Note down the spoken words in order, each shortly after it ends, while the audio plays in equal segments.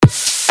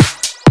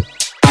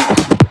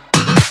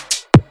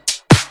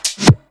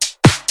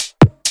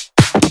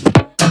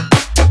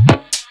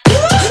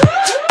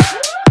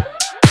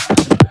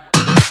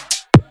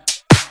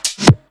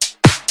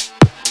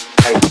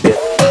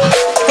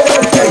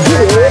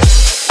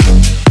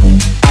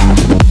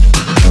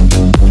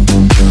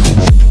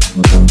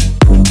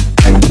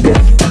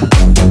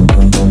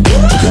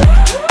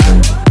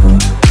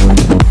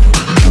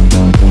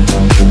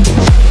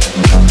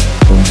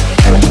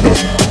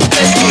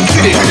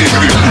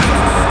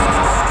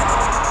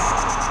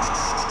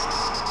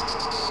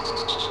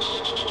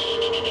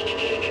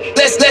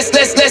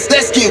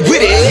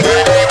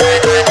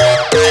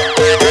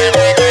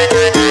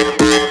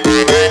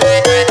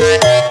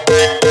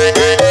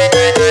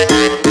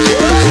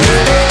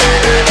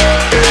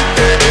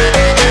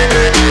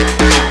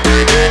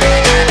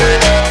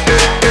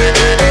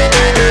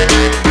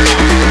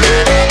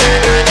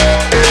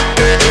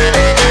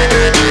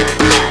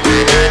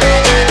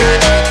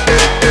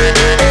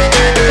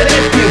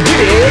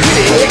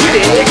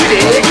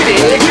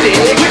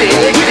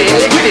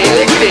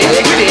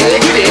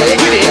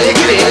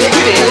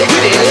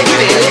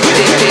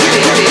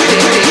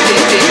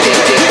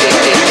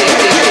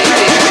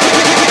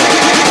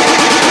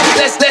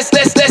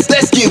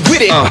get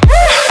with it.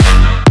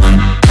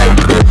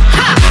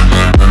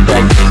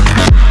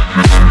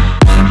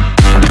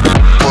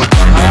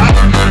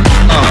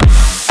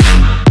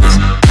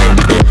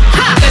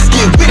 Let's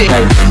get with it.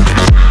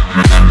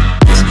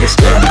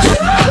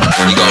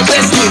 You gon'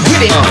 let's get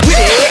with it, with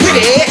it, with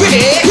it, with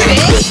it, with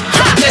it.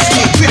 Let's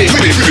get with it,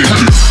 with it, with it, with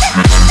it.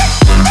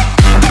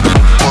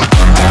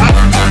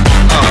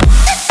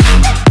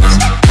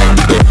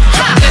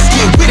 Let's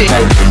get with it.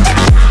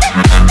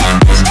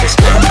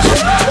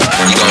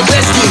 You gon'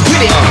 let's get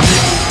with it.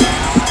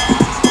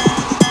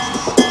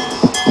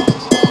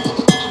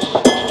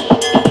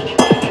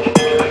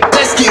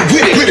 Let's get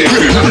with it, with it,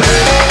 with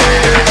it.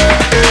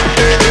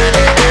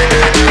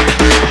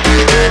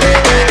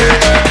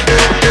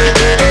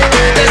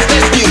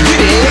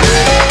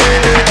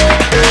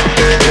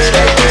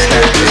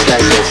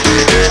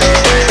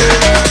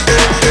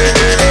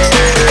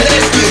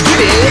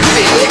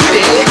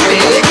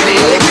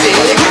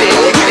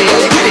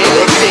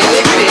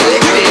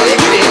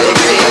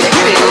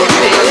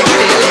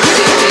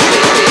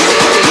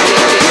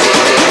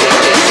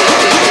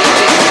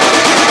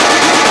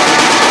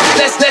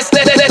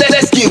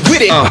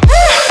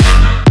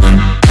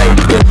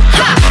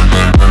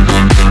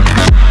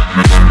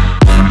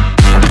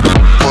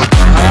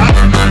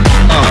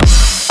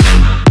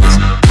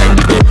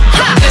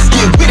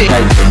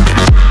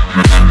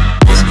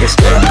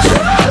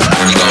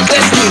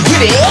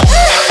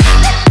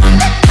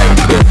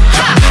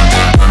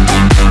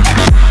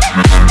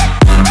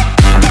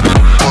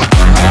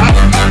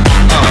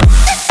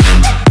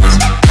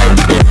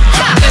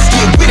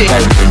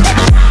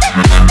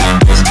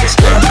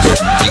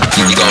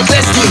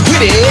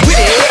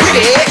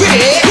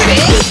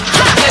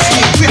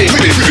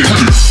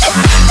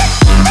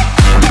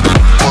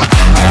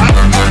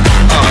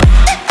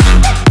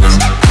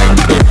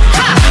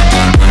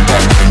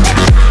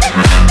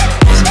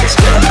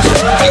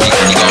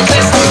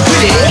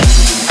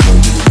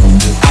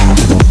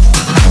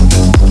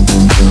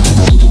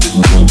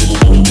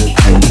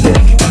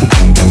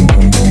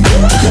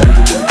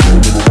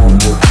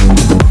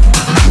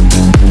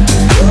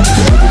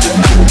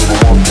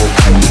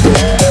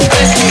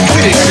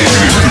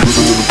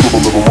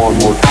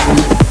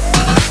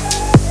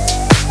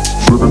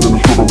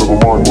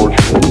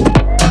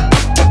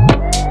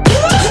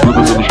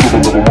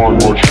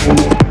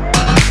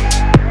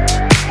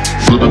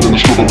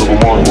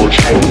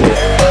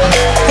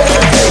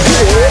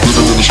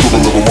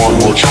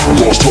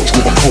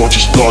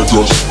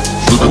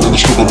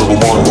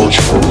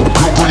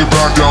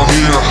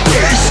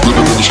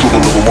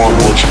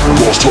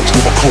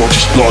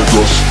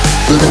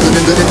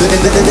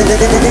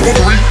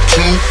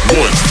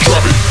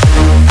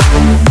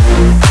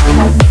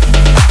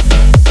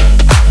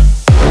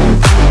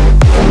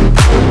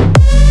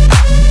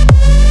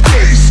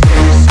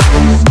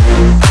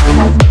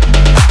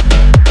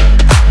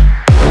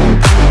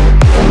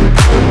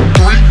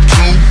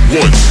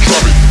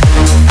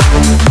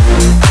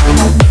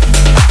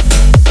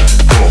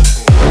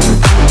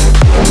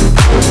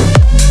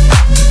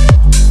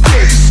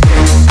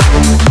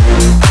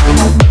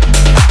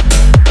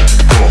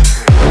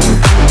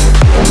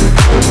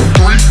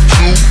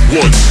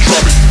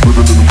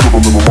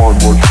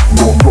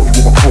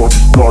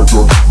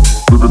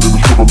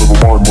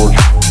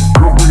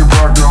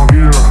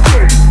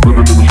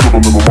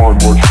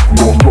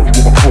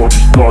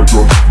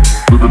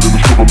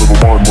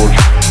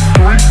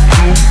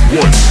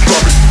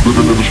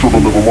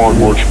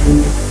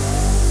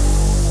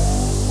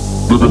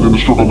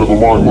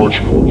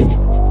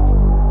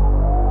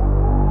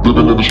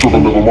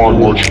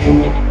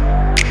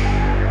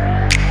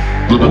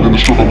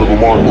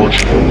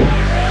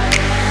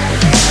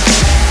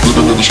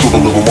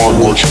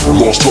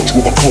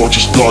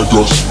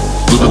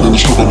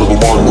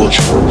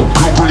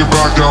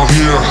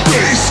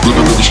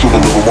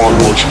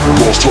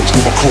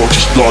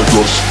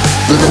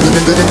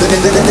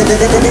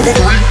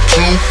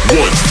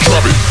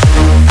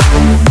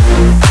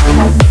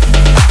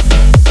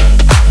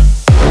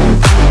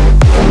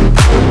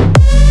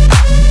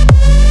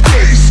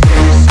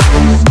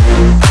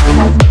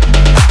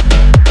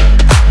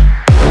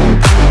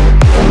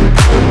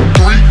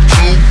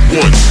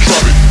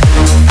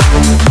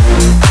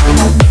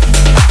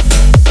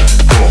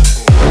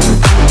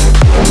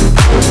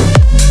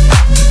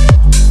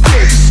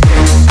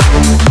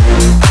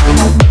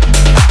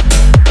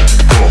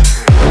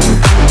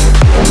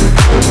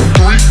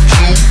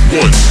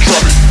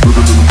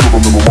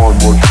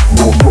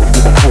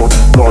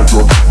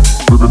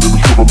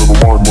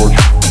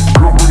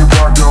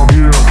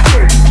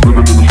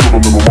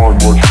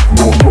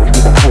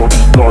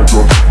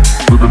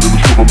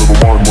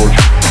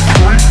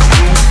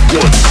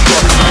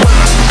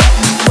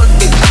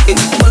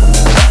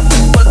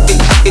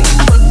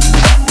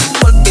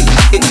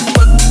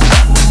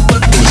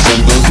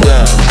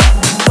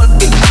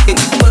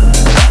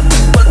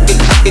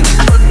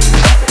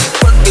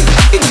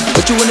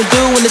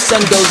 sun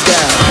goes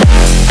down.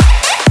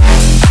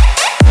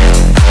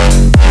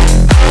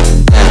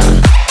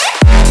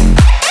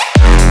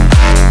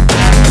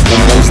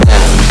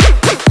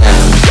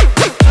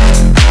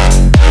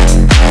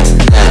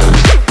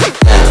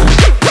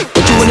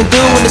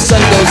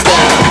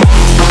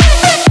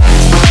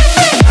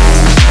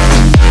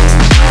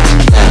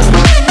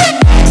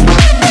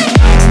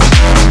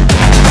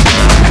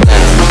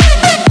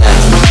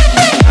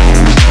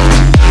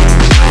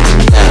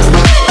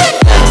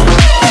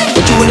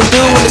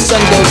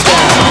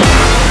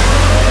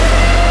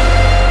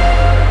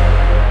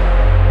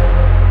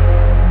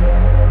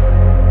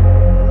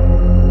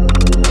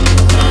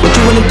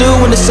 wanna do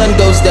when the sun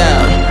goes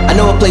down? I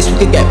know a place we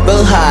could get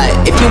real high.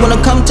 If you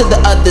wanna come to the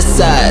other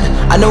side,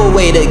 I know a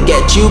way to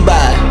get you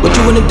by. What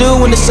you wanna do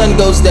when the sun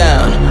goes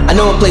down? I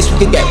know a place we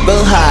could get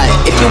real high.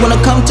 If you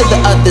wanna come to the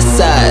other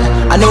side,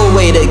 I know a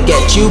way to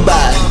get you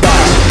by.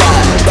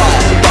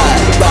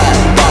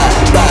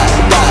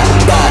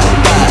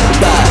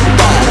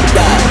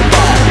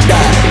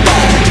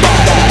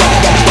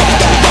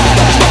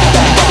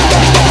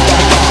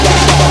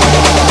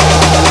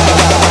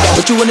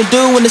 What you wanna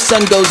do when the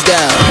sun goes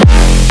down?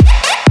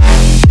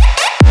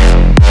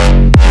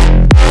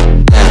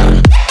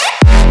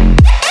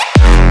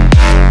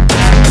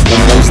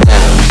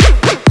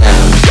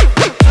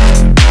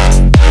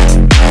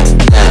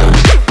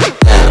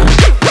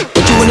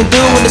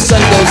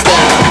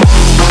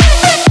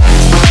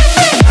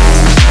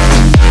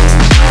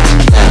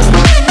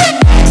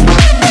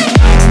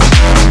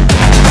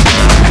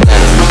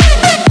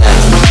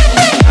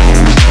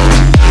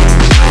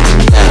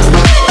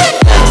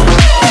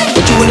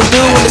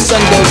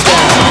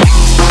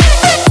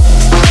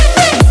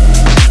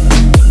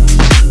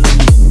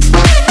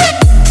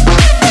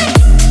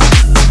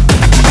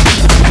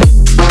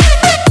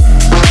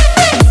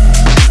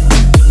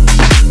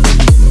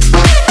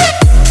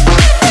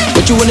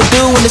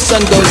 The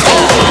sun goes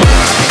down.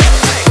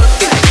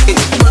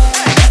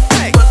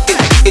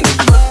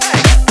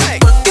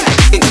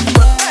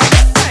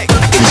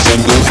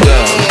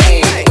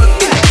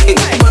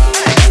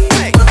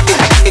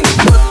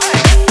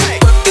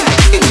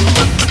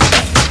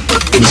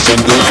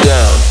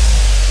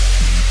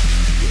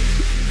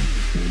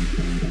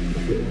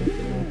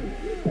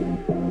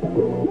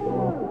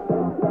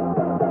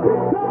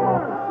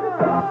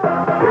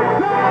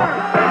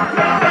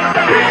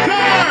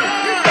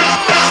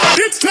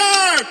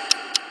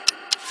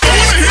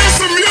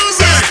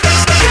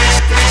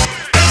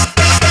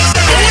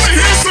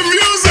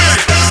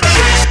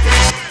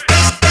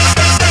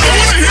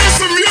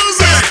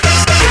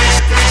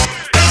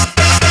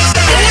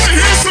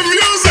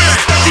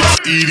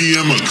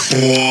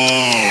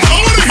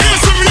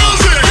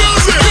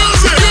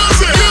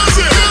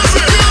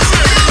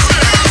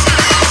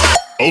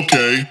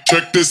 Okay,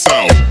 check this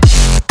out.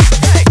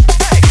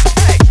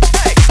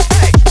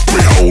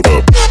 Wait, hold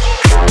up.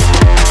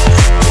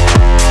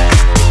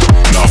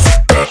 Nah,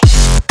 fuck that.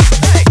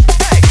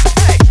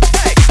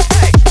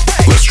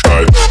 Let's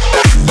try it.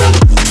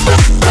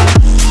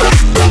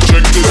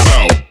 Check this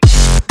out.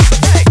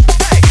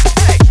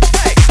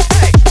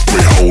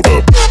 Wait, hold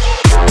up.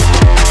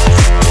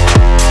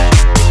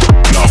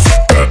 Nah,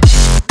 fuck that.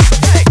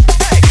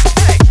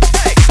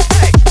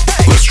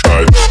 Let's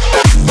try it.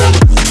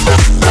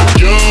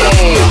 Yo,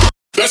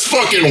 that's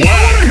fucking wild. I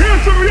wanna hear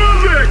some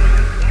music.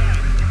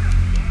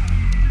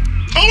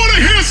 I wanna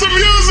hear some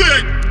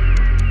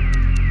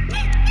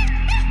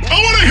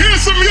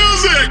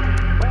music.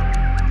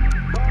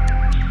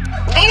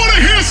 I wanna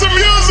hear some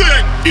music.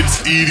 It's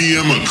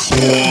EDM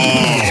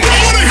o'clock. I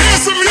wanna hear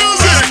some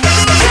music. I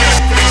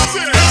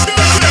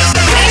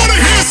wanna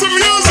hear some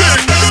music.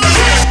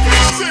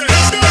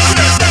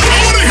 I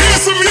wanna hear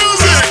some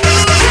music.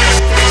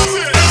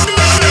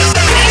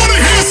 I wanna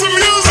hear some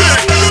music.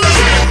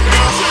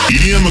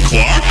 EDM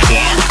o'clock.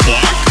 Clock, clock,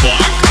 clock,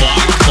 clock,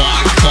 clock,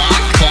 clock, clock,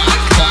 clock,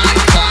 clock,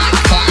 clock,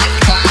 clock,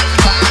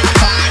 clock,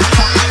 clock,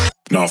 clock.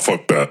 Nah,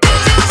 fuck that.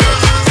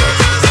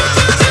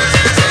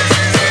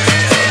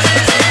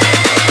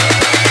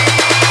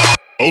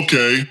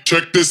 Okay,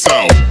 check this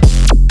out.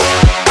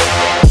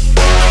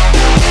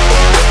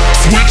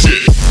 Switch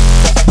it.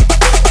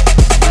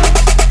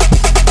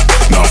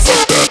 Nah,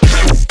 fuck that.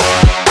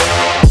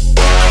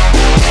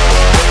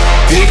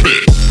 Flip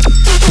it.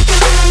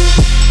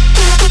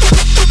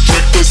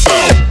 Check this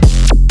out.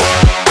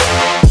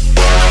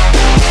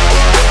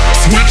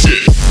 Switch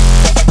it.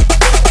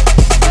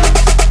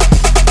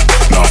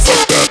 Nah,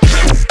 fuck that.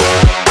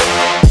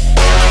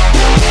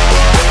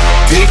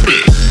 Flip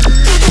it.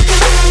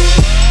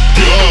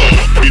 Yo,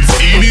 it's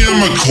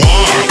EDM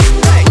o'clock.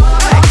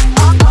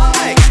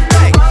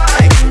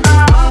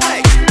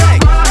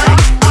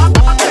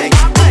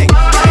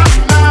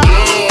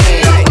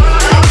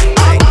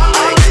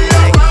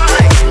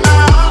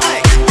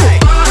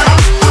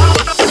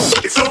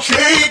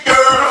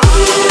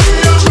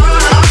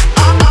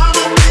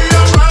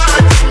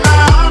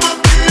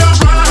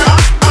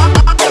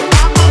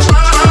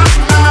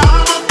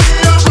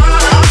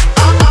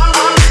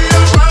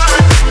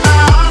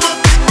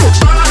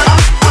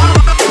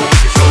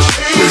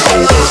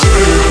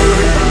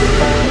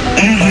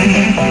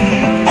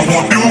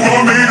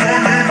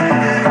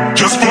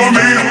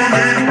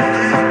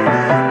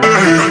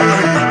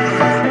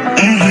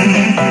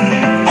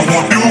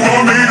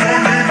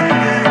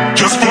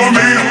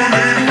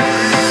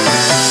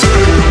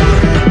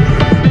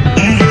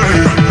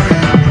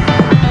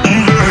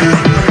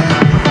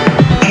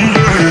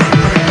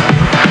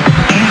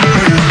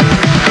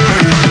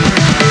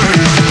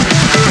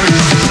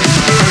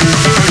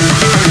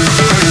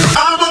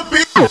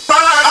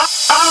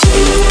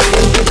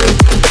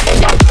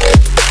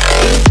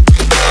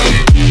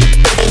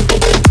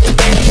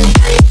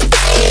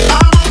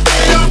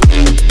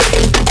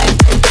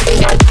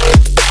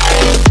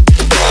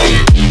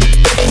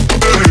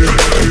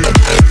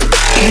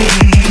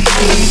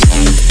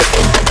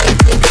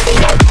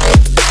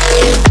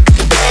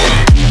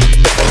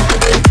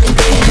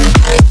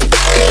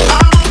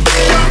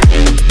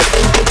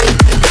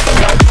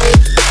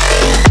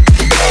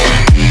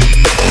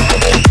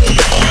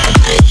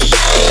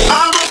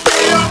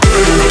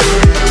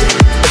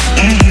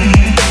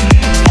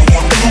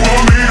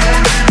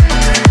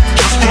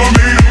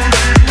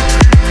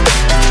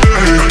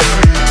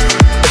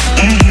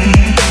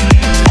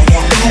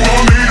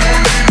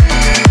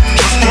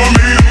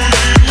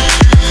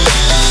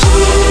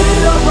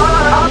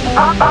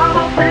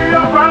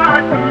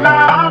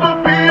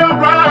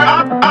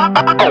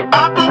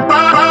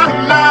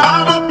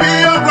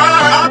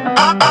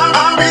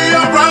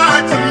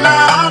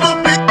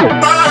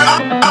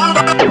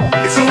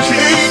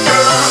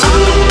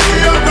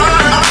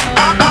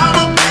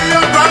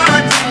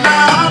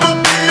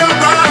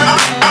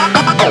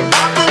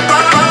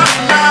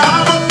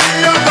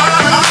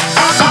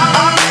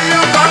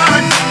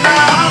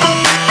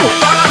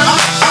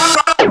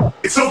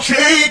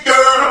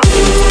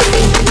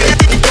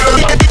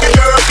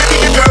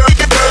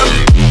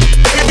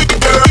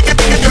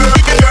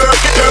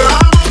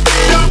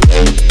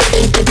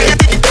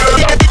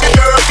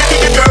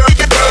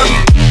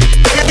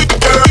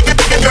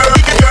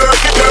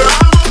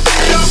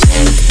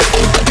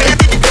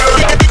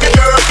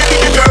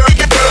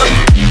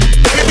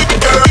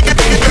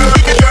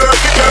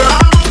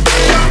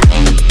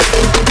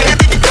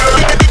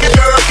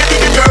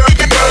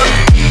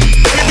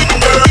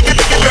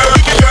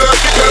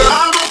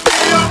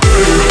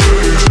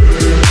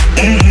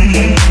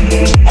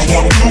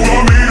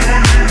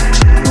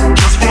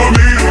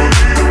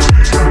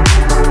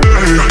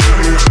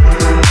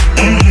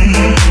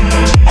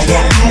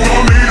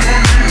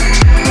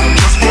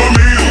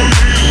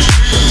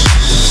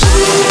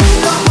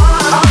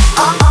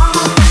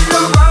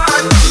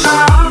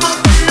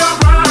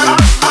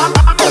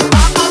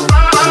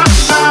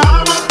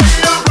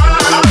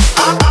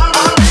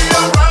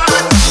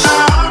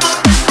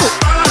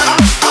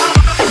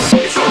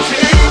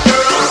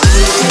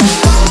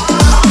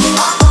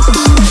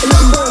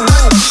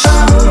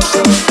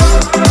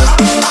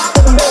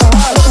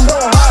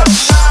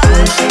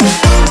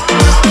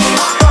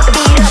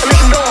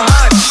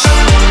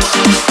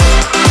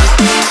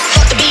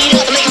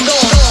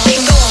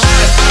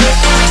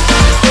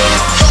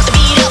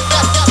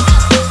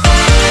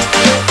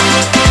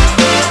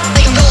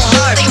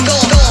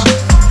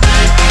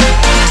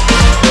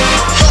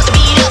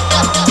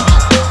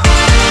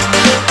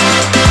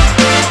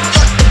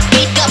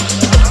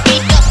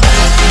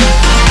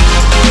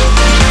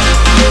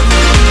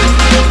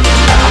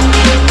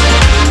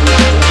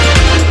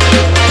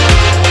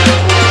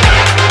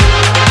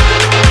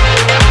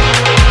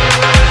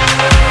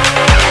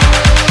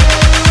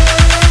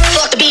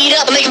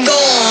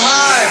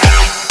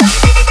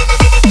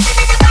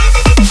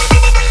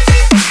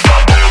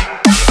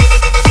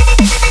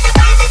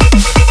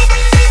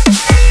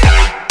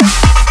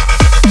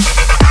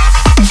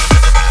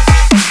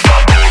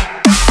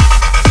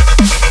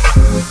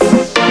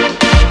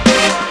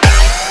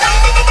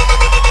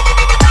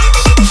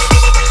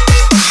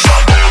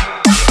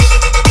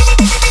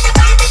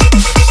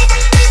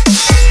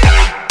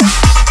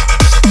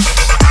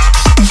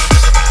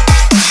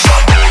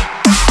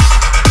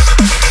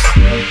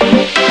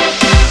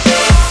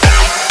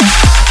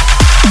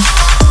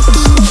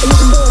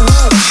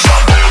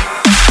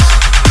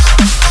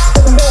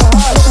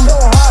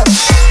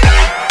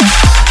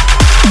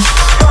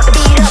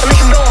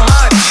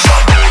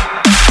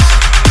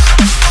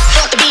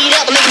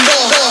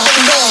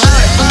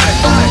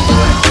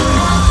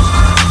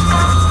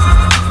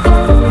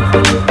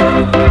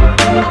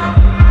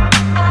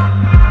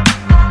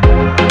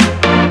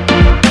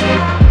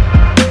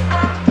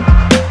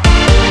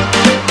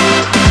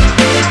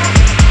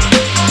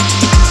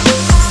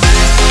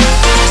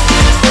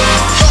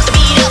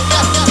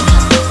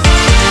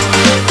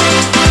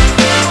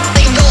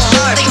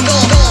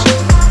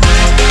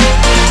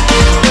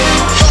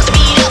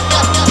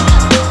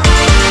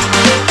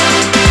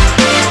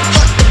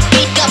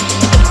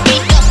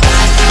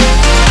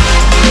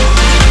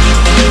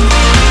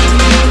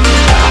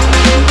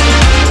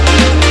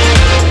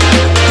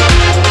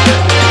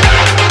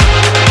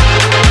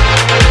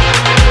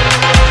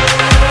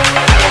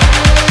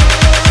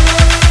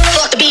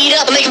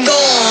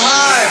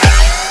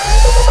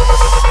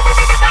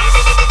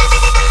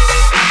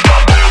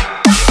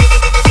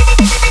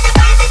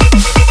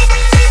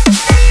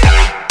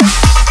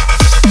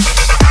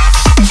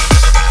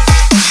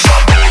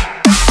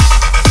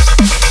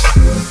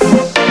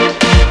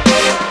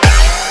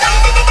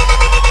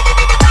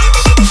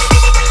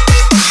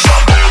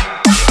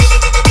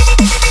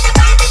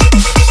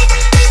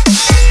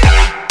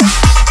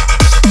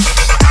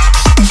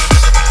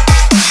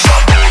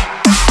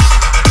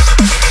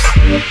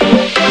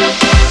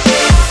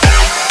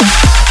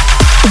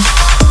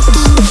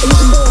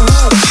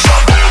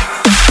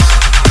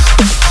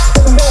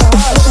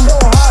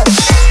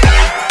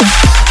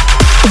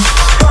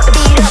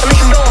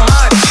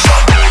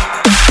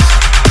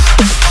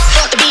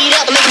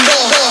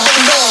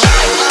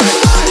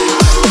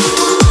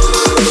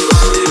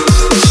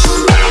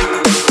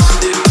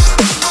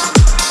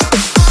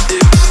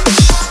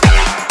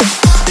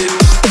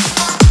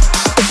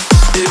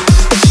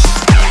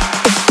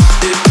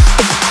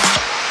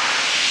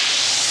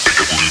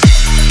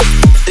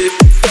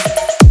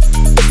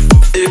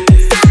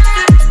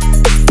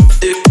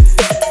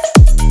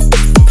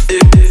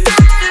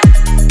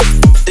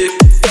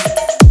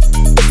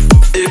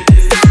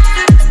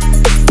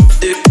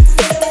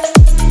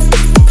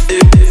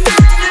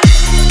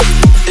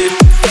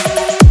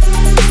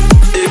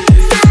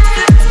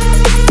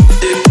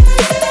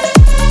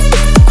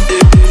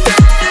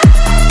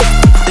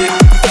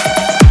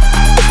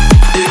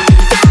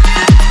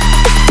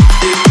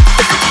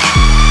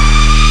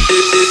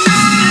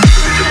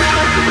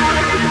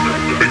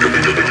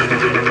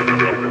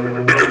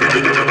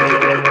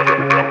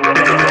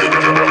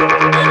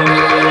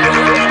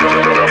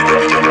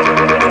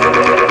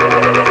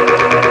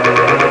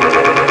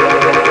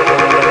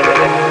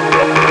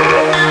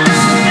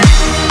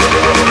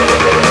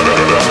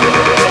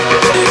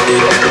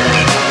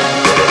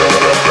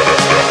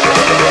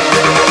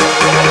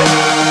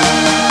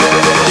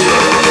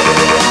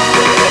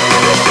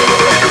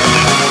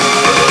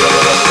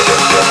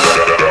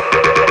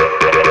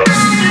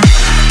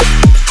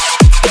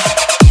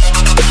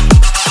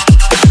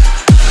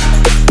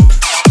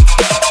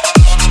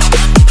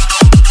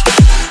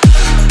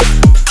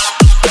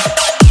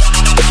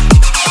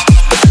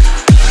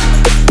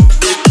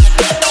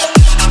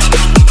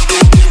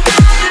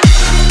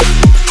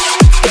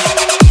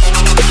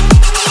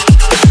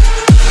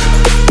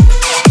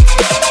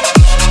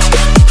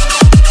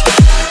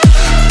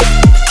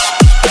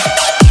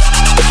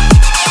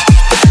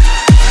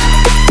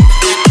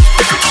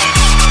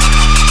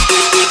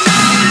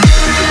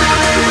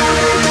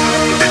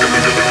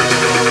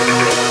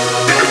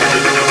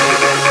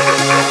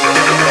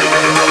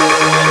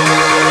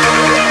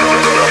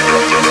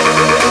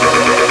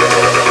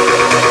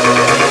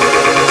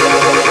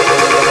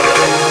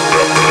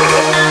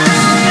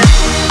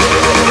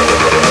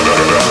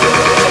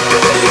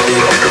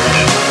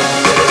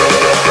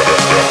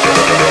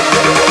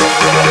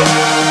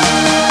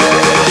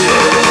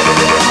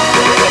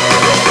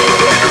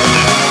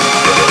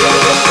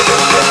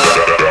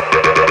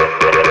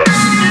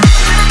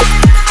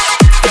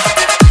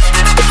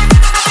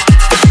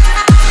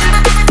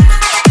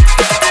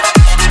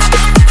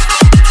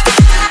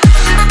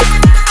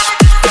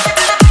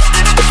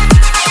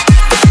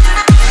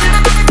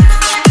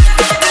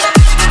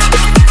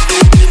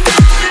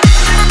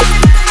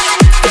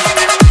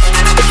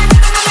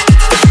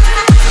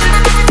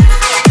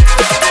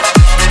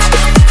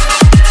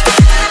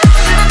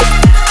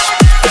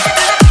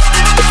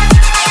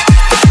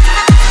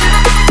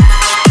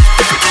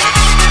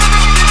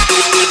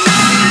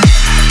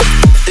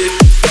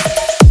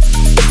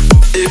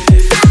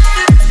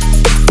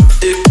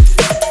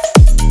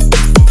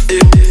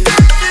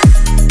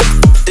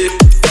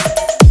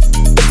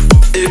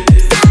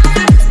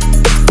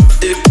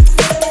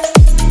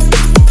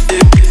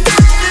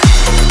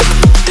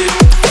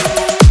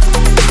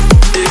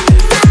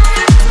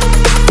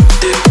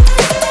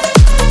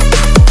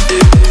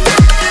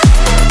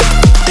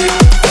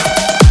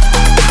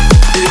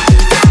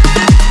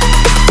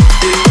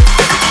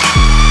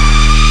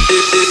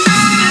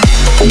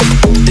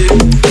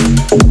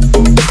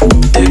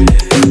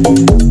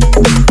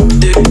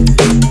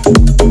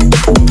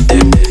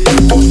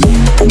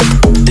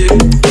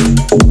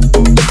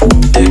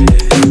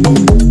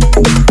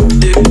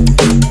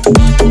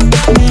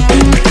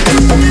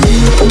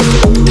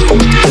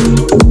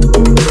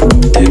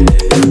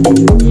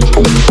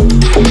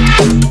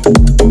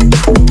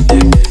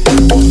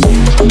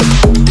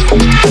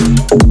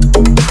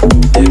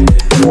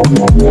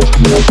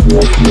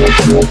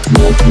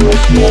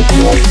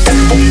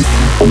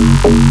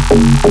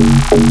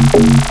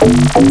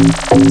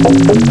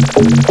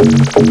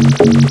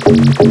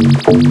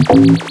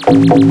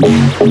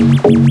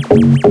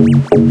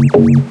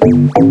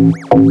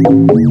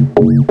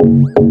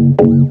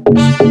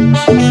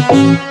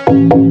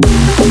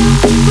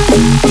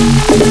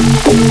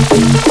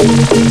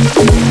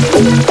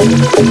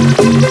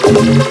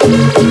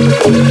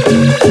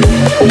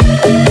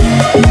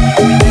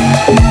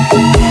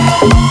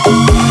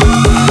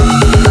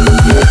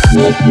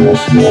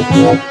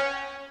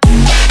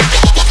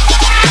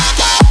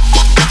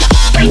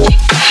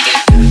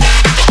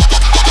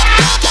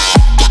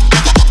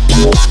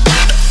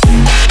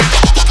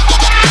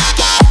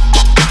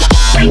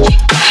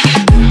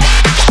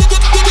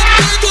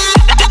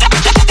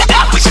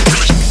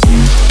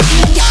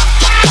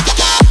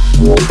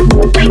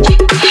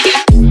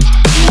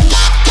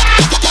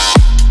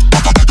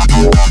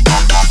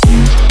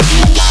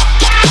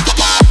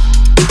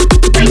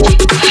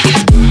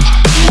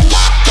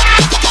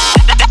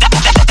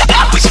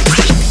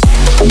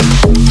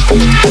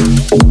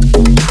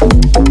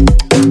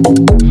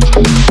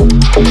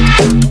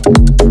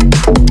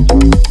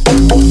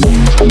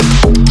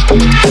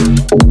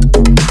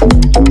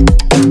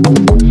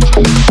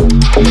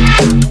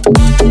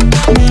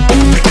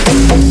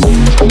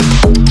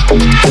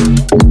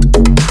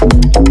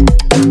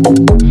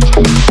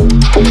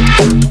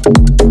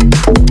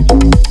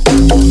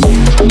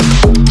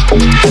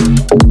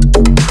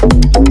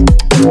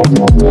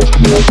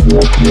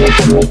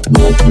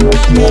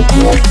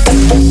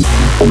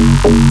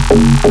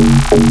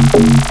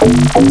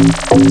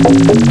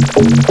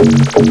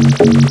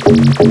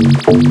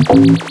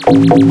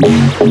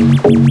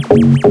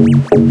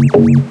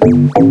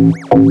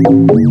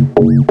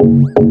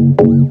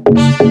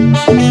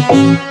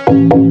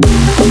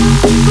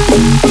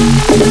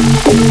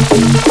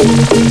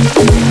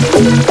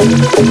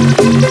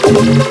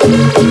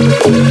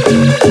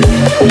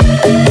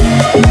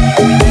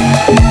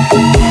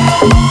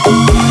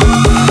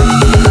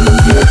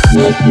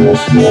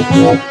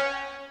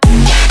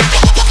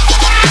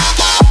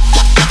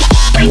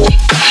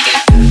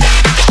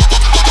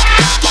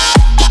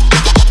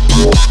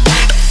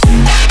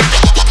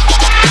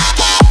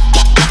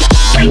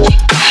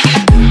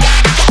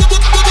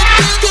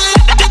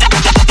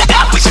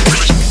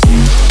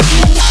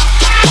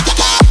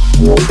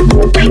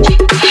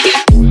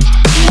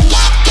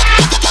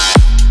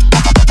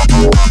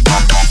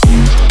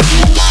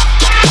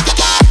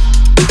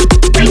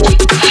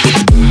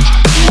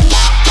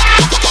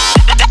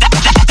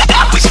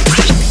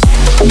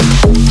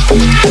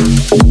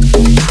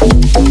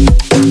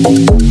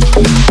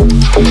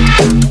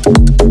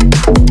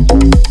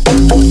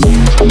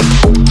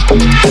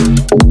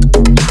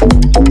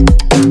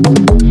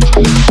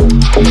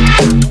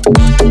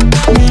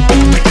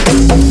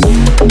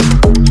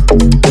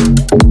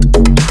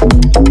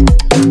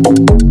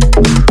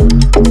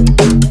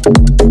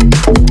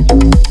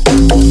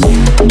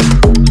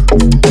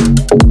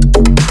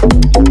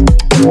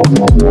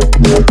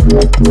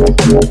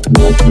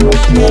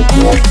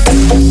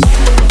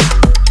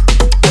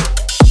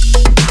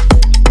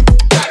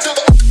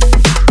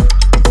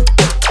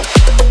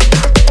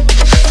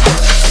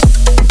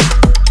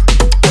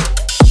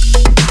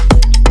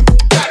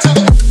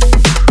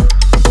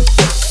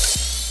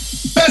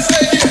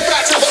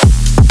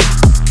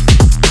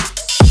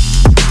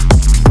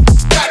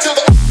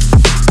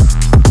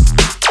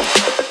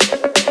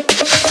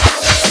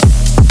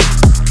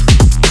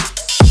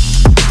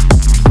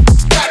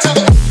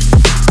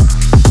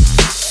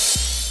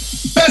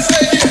 Let's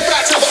take it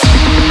back to the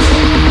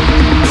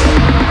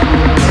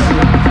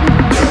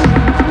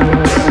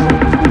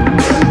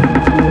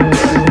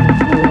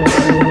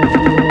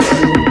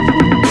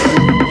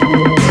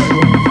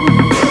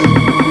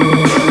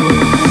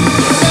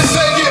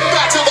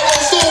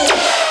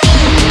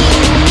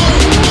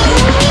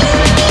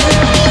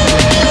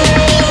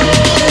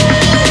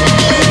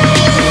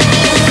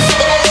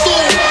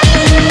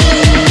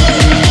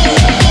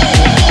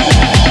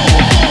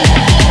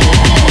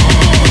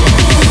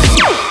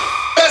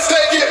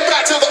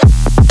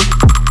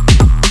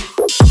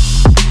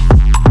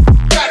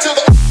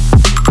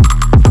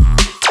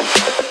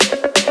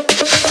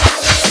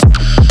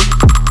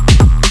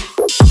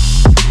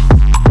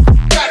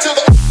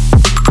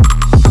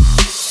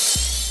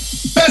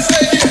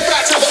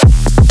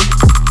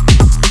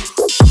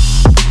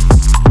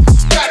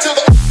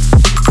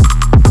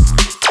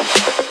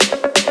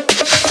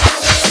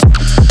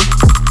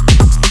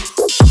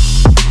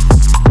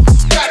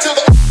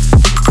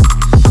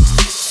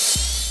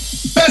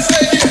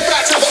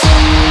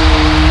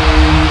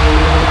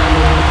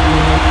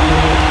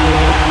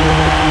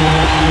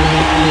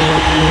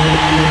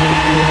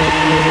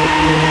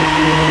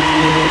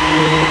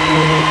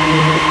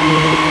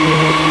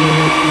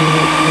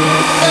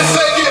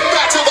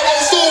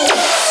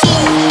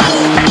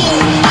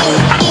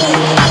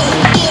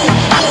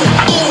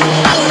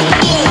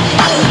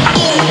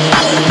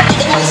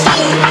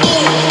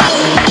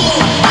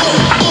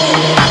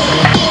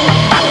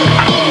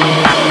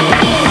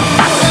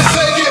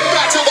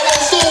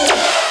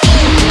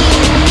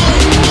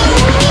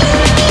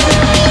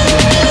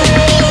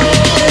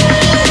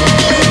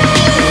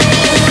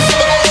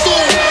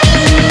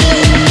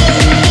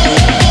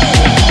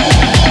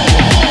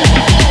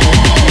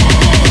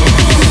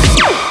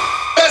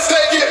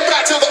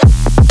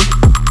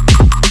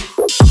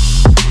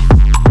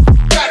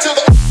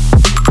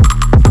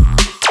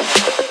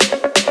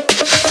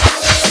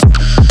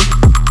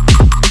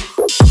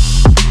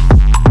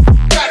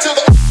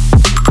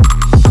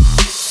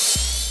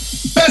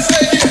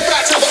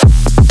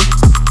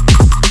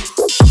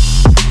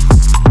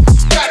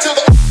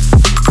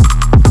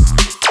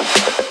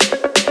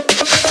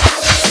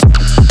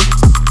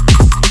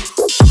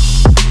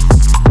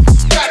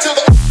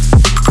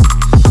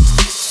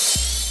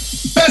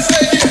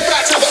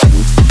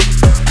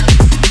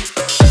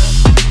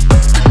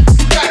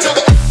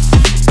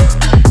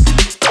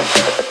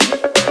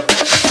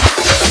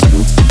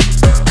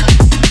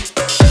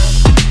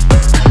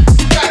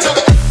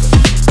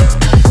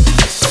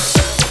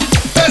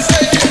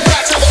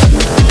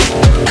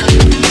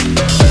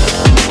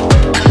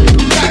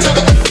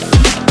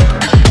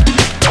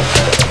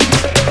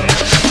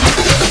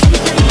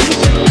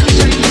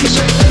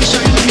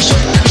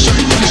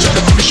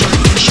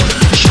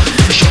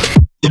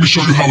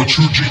show you how a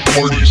true G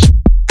parties.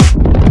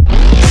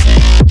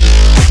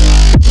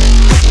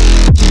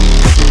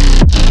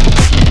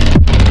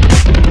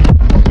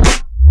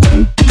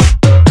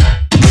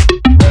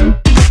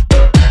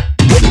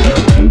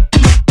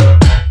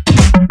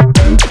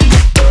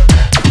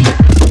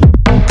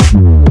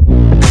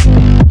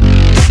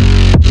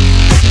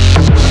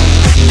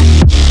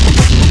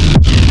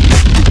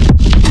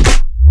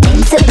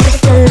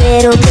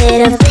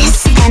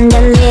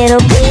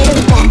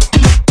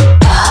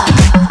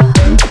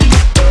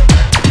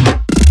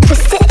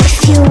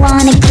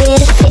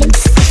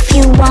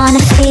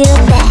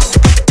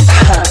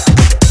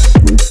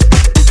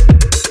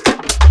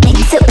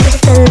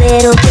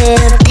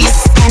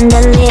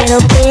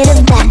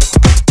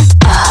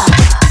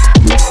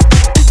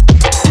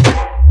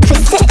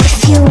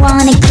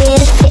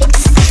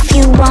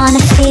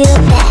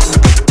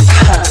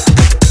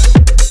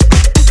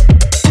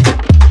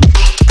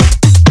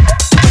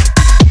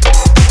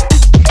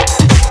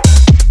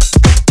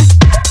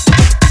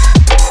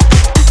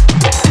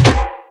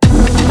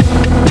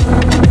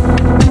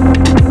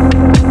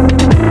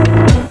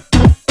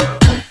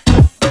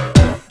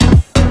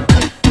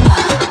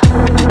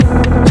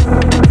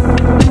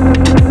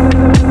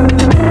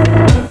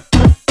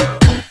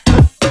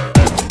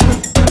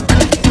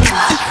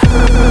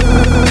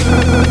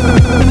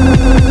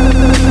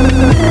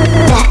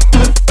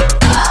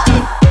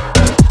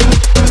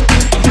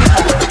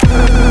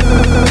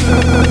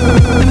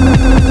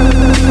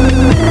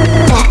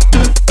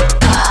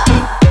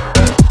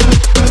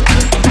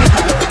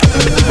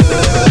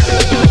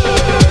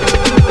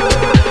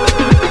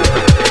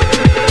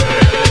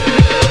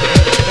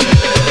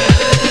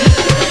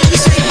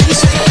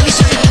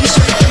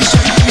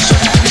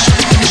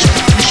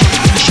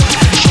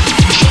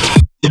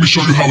 Let me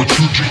show you how a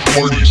true G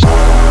parties.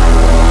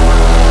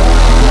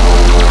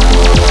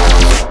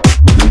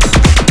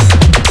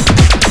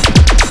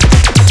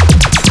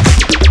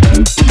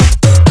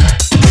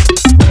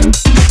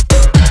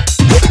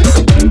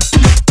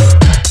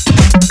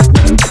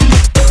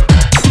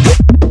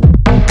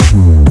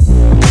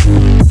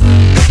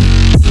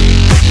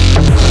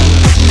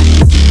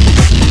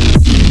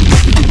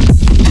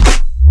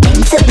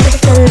 Mix it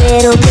with a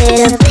little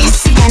bit of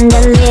this and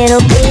a little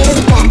bit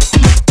of that.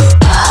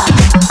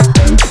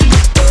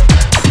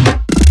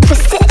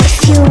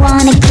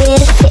 Wanna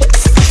get a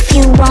fix if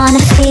you wanna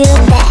feel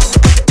that.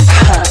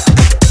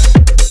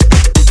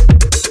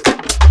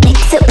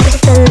 Mix it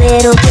with a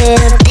little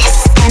bit of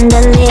this and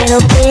a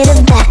little bit of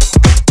that.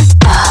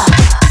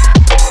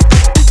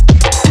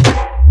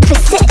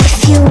 Twist it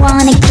if you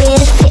wanna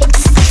get a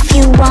fix if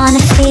you wanna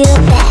feel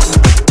that.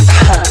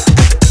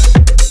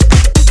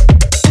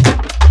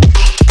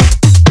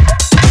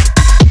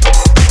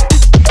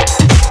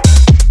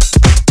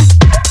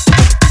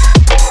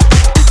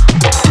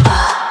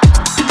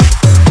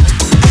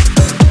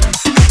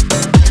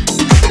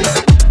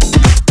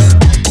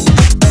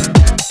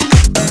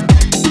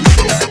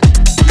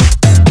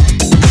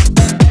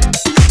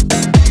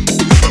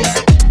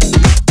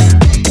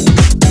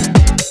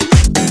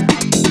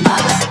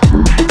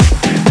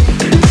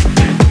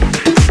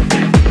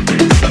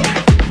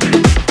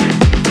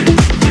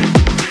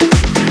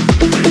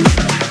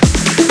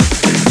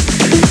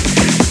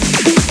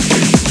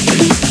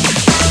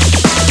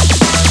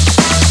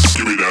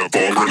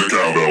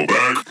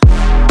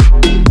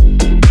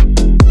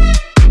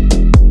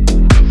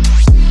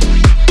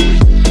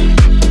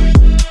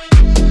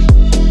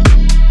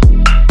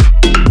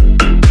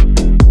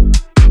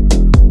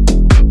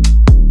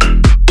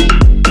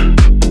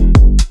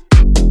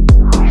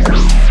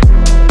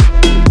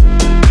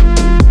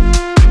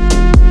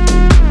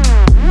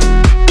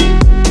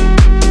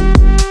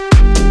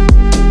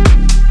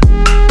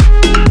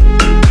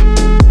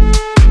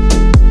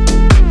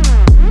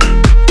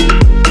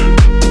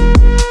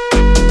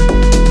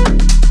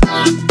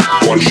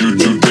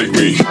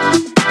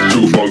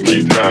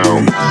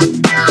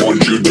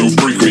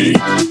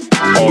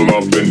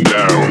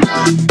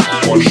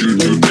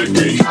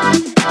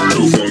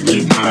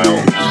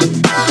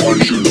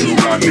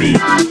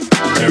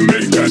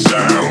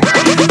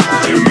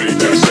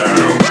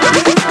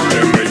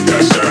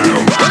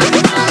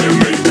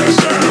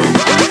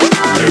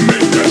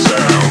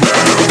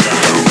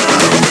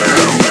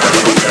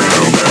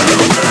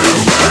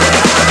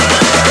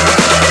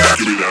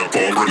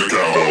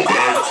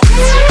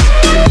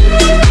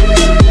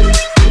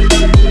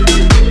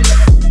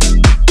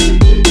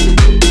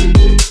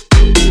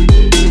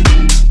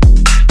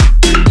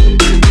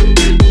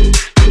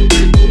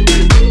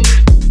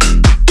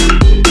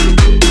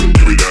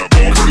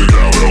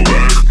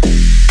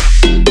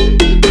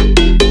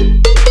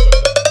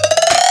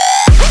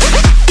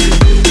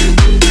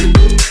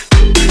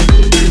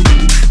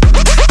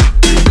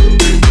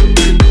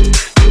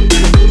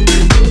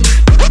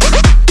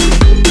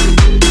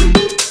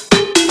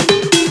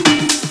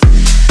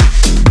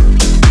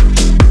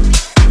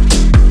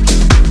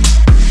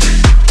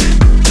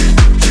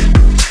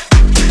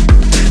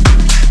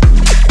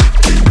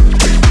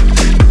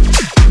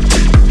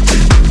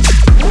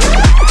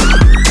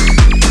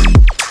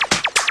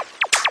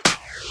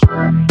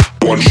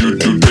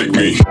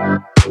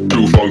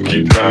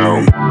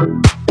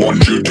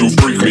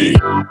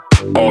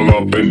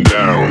 up and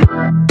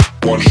down.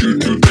 Want you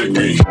to take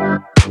me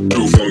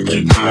to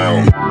funky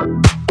town.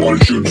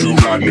 Want you to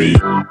ride me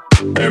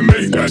and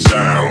make that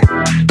sound.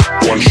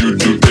 Want you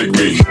to take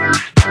me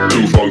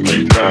to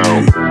funky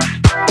town.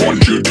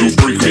 Want you to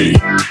freak me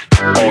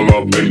all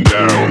up and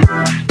down.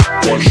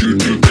 Want you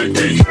to take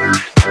me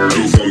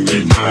to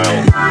funky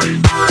town.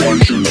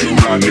 Want you to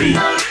ride me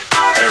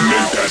and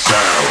make that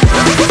sound.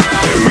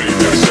 And make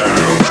that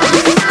sound.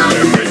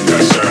 And make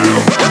that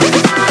sound.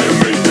 And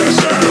make that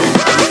sound.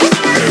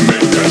 And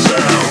make that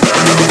sound.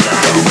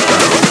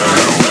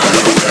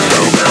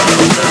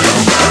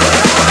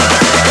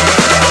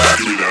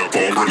 Give me that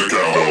ball, bring it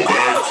down,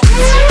 back.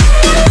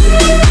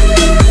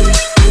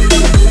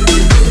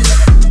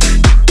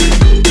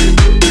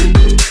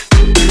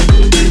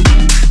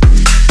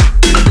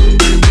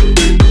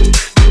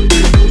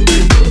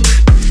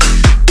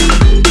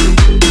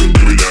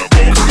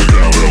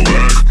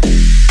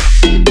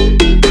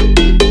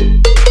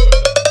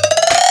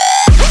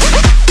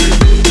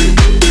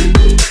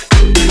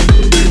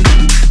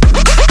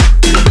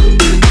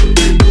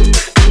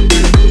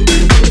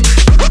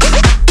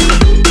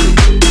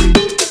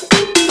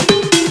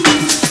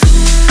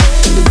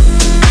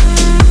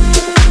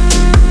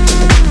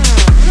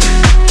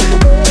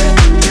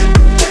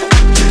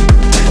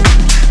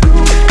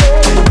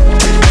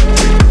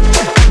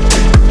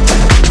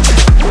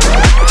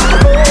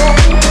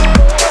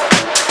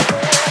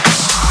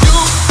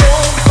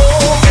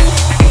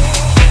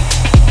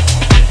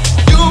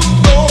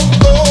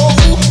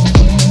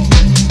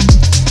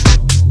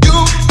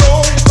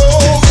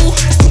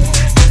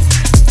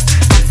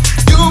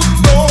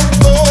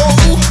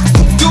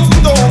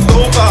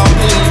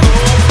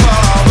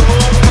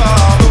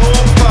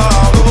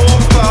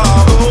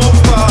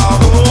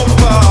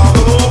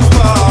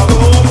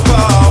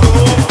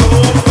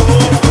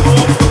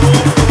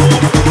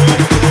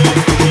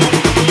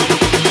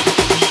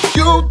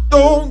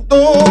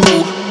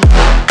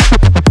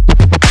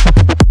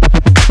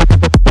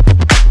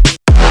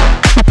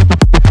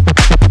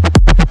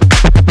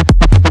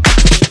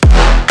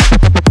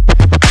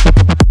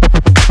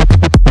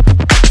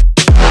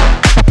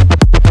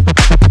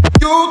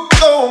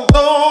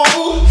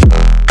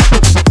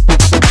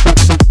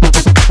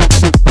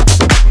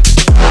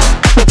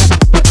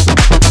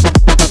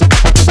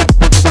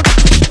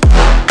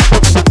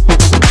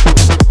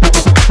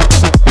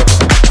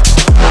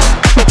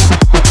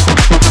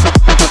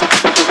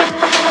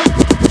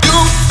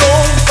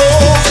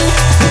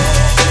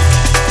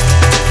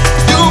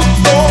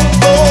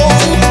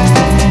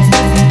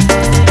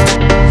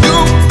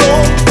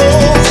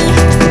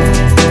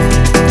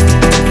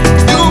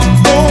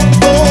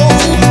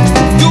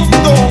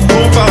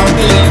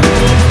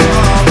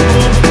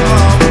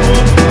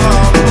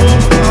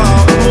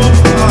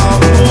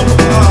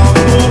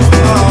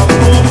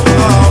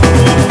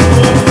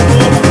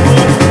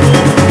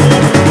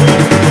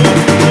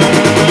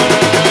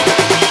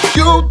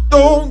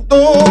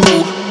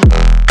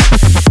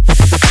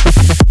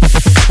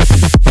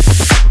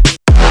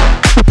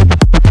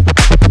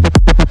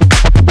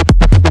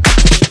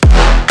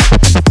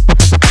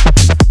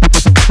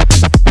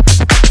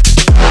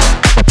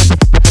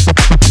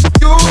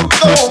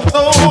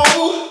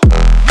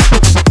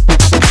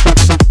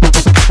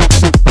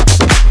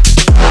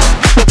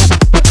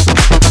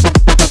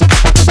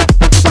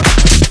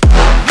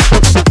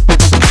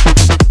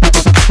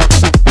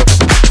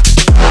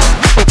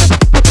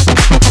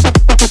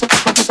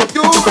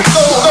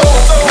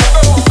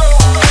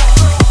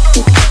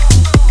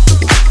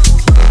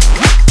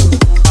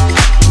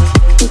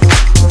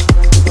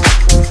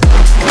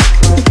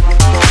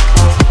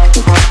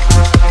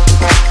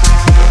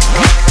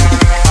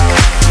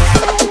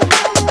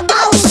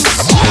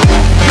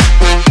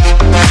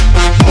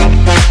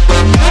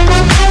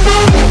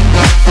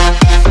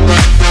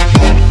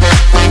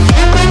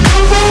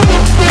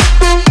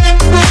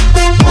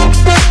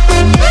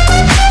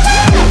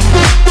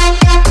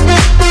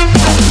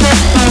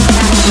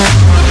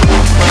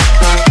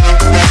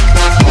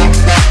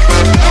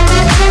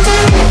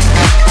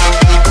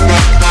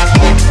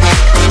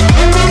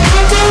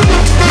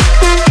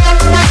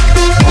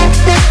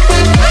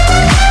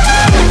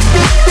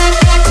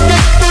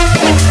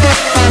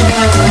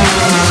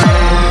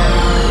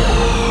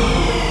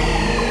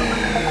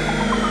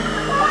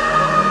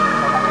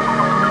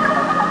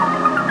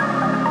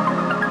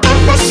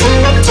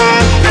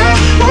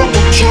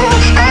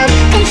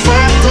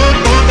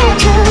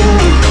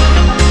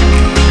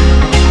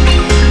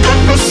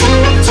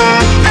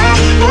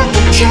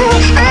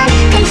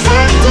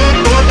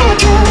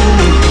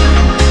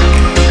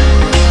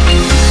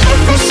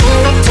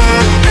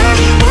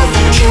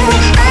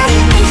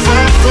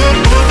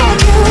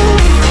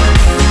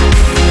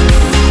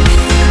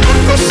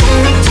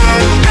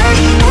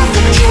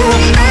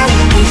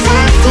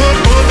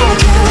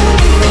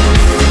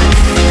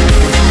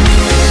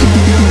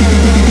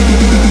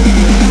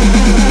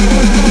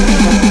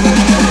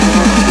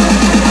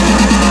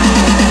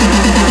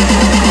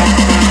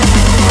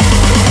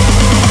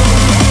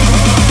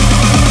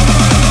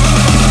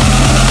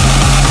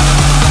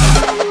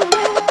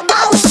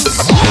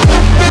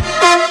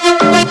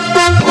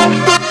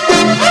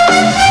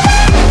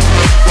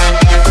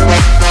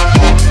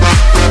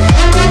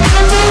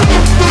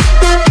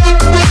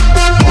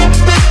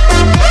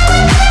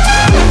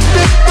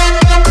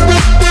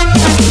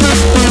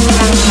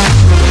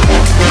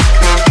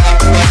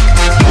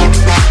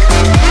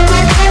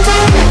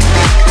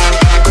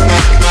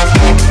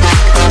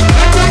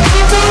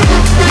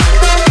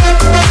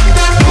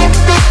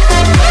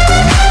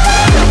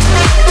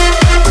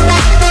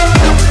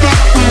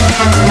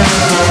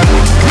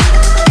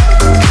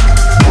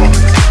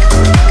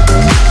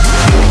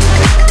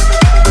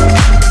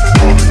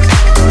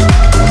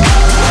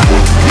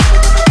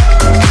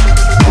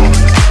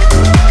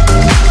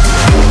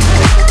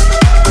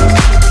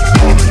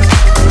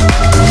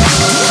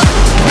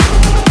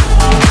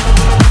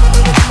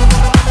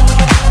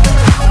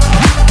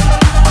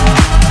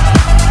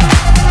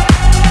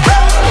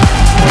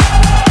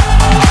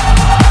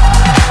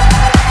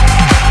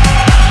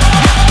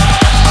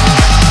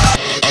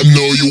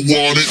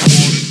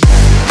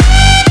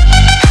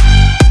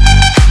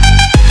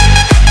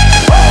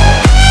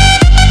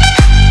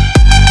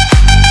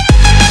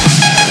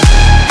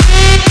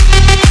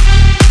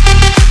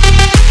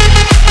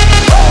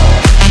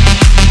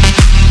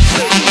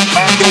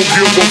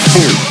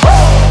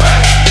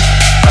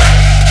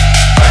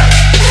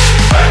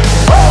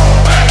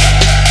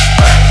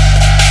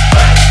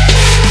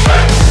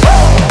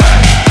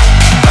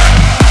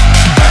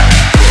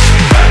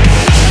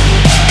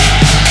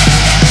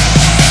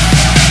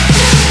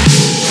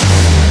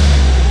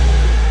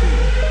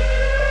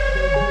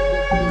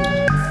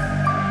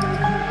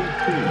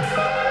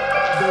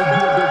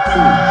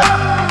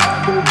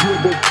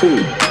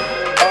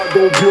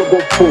 give a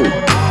fuck.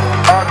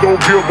 I don't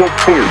give a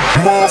fuck.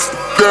 Month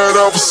that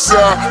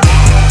outside.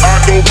 I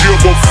don't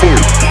give a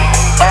fuck.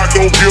 I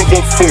don't give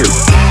a fuck.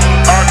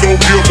 I don't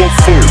give a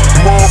fuck.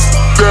 Month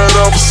that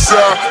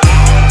outside.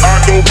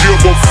 I don't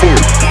give a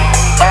fuck.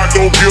 I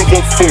don't give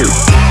a fuck.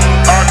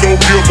 I don't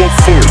give a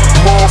fuck.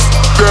 Month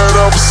that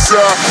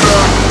outside.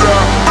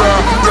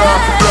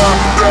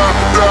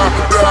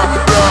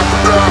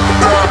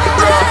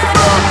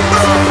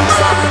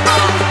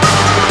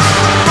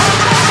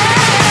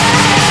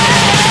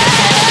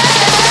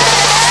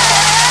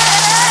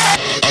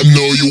 I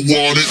know you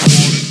want it.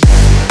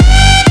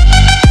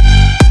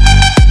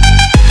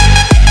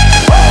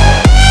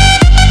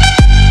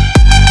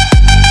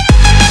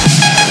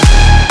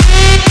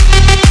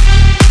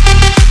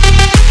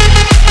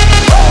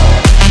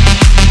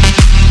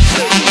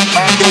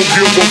 I don't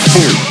give a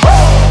fuck.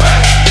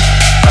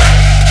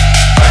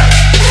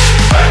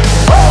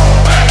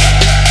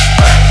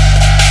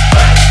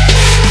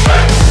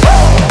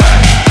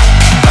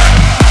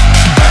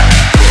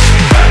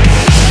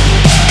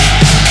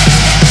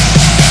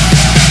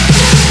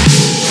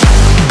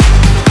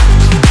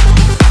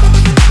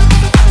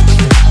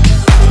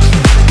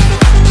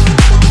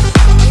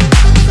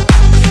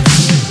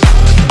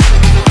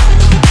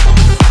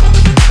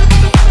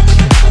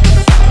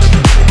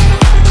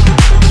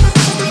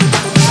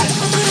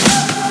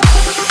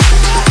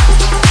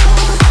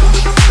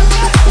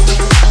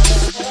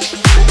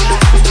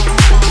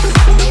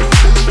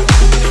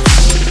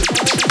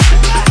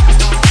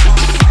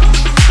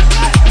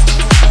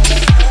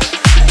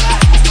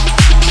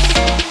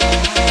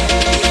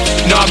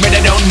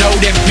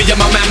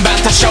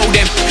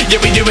 Yeah,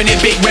 we doing it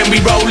big when we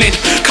rollin'.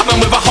 Coming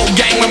with a whole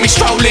gang when we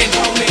strollin'.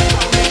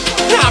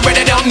 Nah, I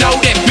really don't know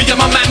them. Me and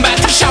my man back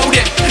to show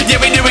them.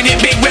 Yeah, we doing it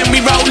big when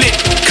we rollin'.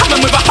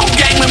 Coming with a whole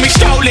gang when we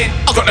strollin'.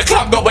 I got the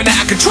club going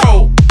out of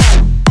control.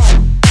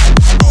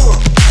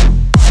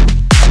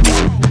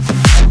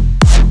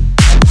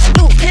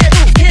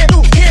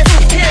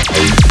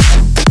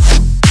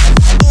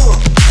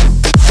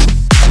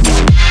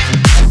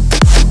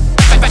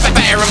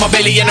 Fire in my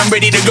belly and I'm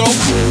ready to go.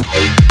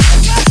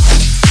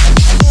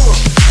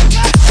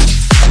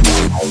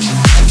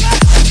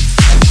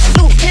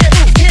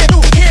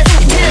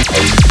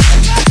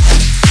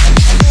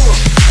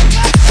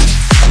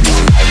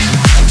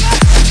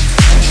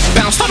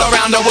 Bounced all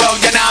around the world,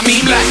 you know what I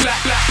mean? Like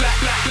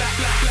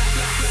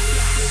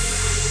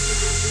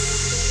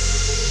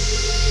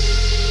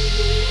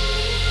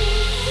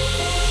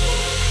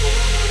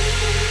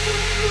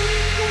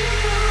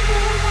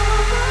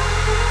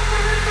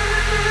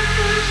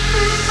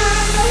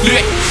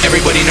look,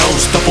 everybody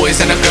knows the boys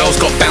and the girls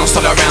got bounced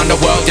all around the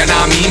world, you know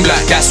what I mean?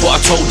 Like, that's what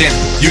I told them.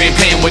 You ain't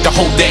playing with the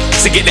whole deck,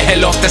 so get the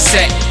hell off the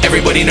set.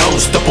 Everybody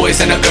knows the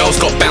boys and the girls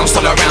got bounced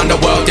all around the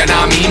world, you know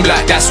what I mean?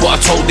 Like, that's what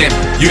I told them.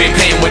 You ain't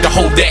playing with the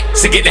whole deck,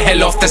 so get the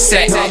hell off the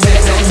set. Yeah,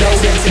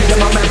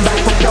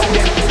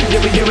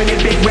 we doing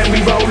it big when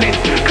we rollin'.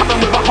 Coming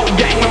with a whole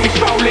gang when we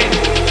strollin'.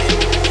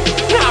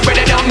 Nah, I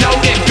really don't know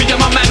them. Me and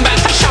my man back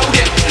to show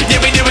them.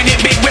 Yeah, we doing it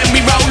big when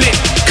we rollin'.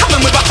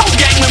 Coming with a whole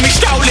gang when we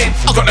strollin'.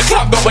 I got the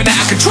club going out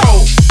of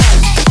control.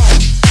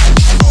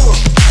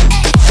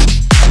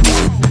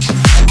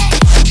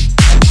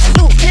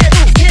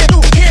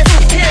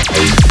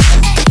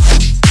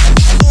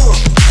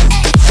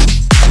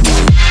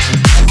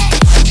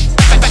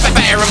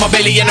 Fire in my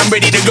belly and I'm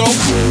ready to go.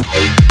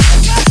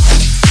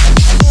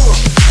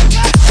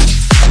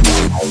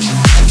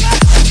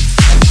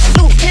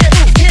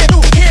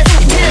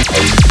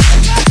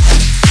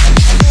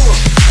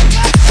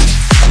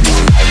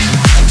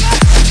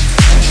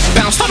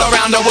 Bounced all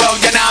around the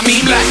world, you know what I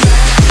mean? Like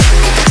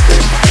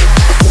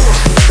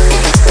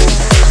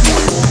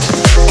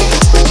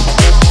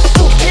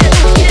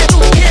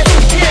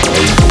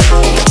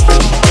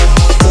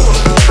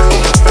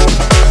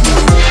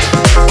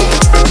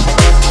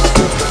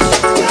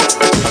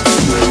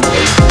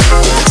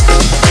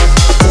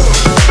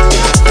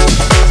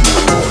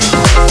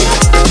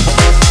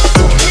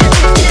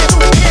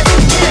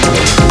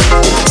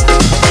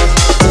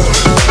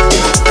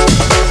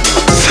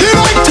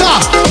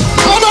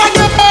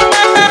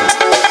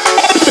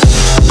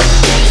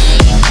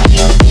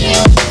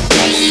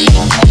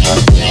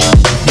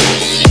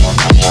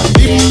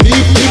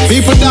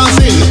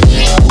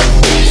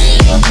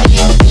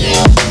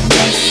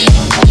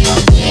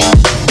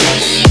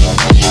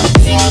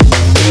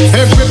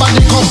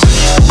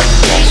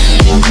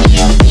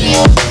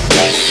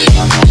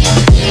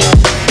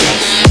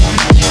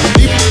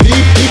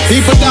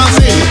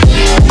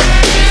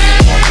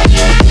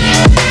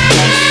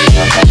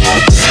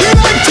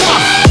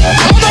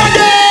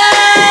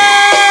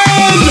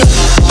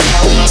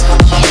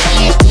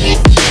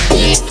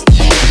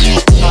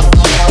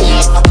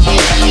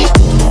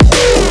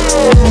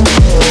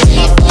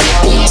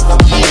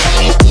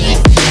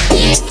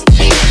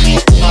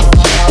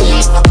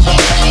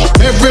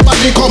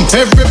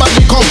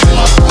everybody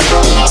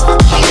come.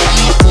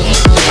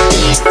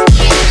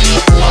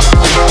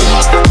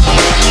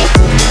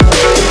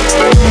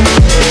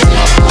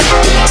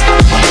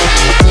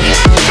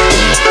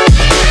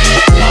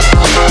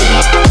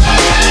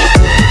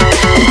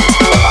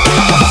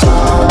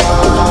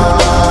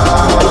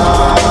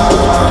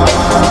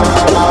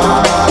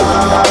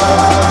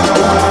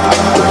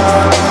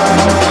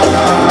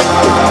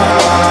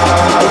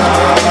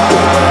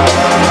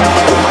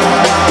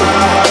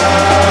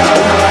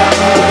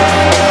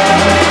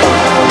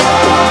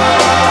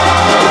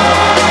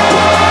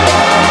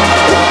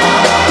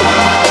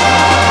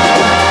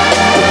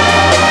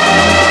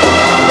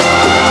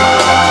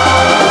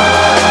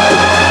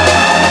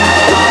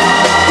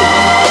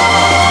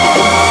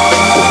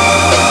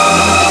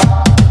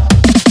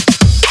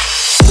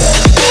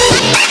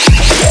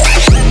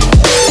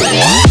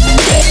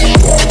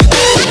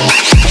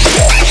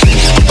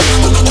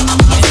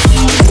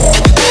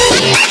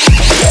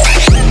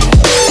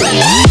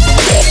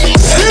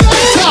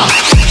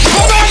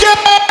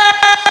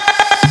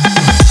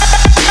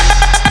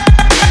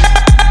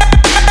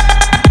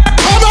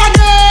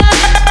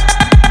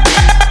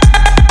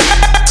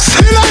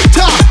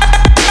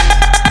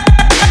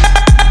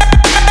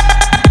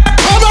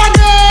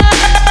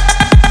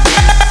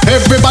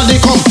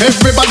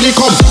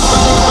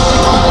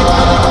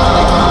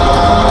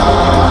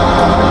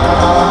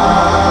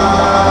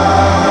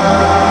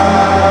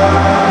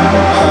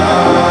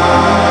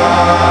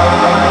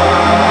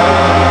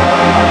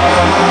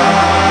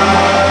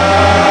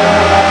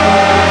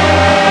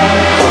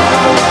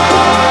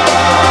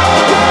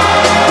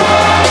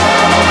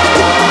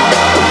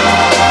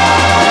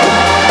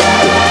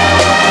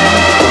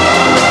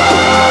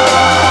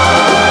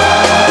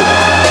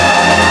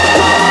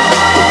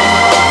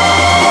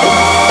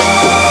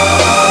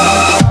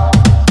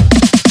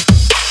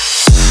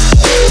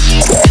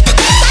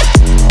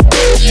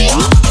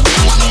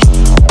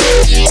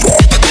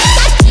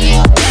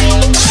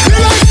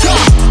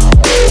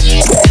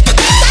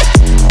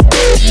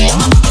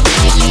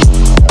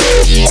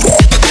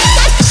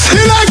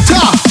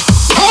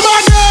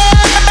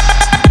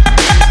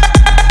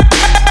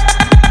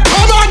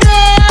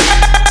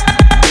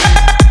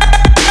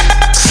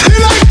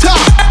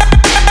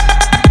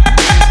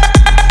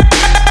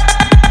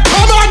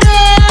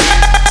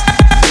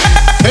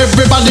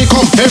 Everybody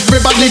come.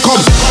 Everybody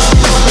come.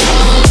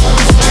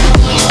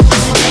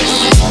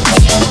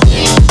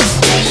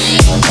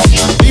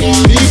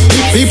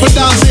 People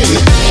dancing.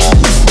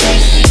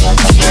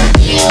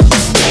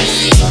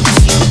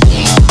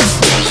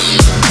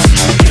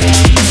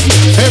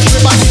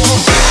 Everybody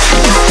come.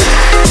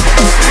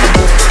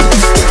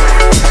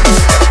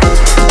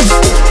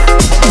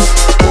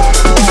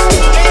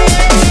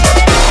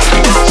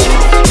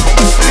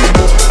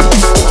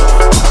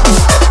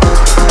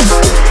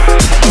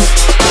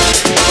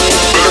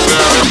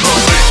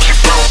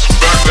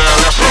 Back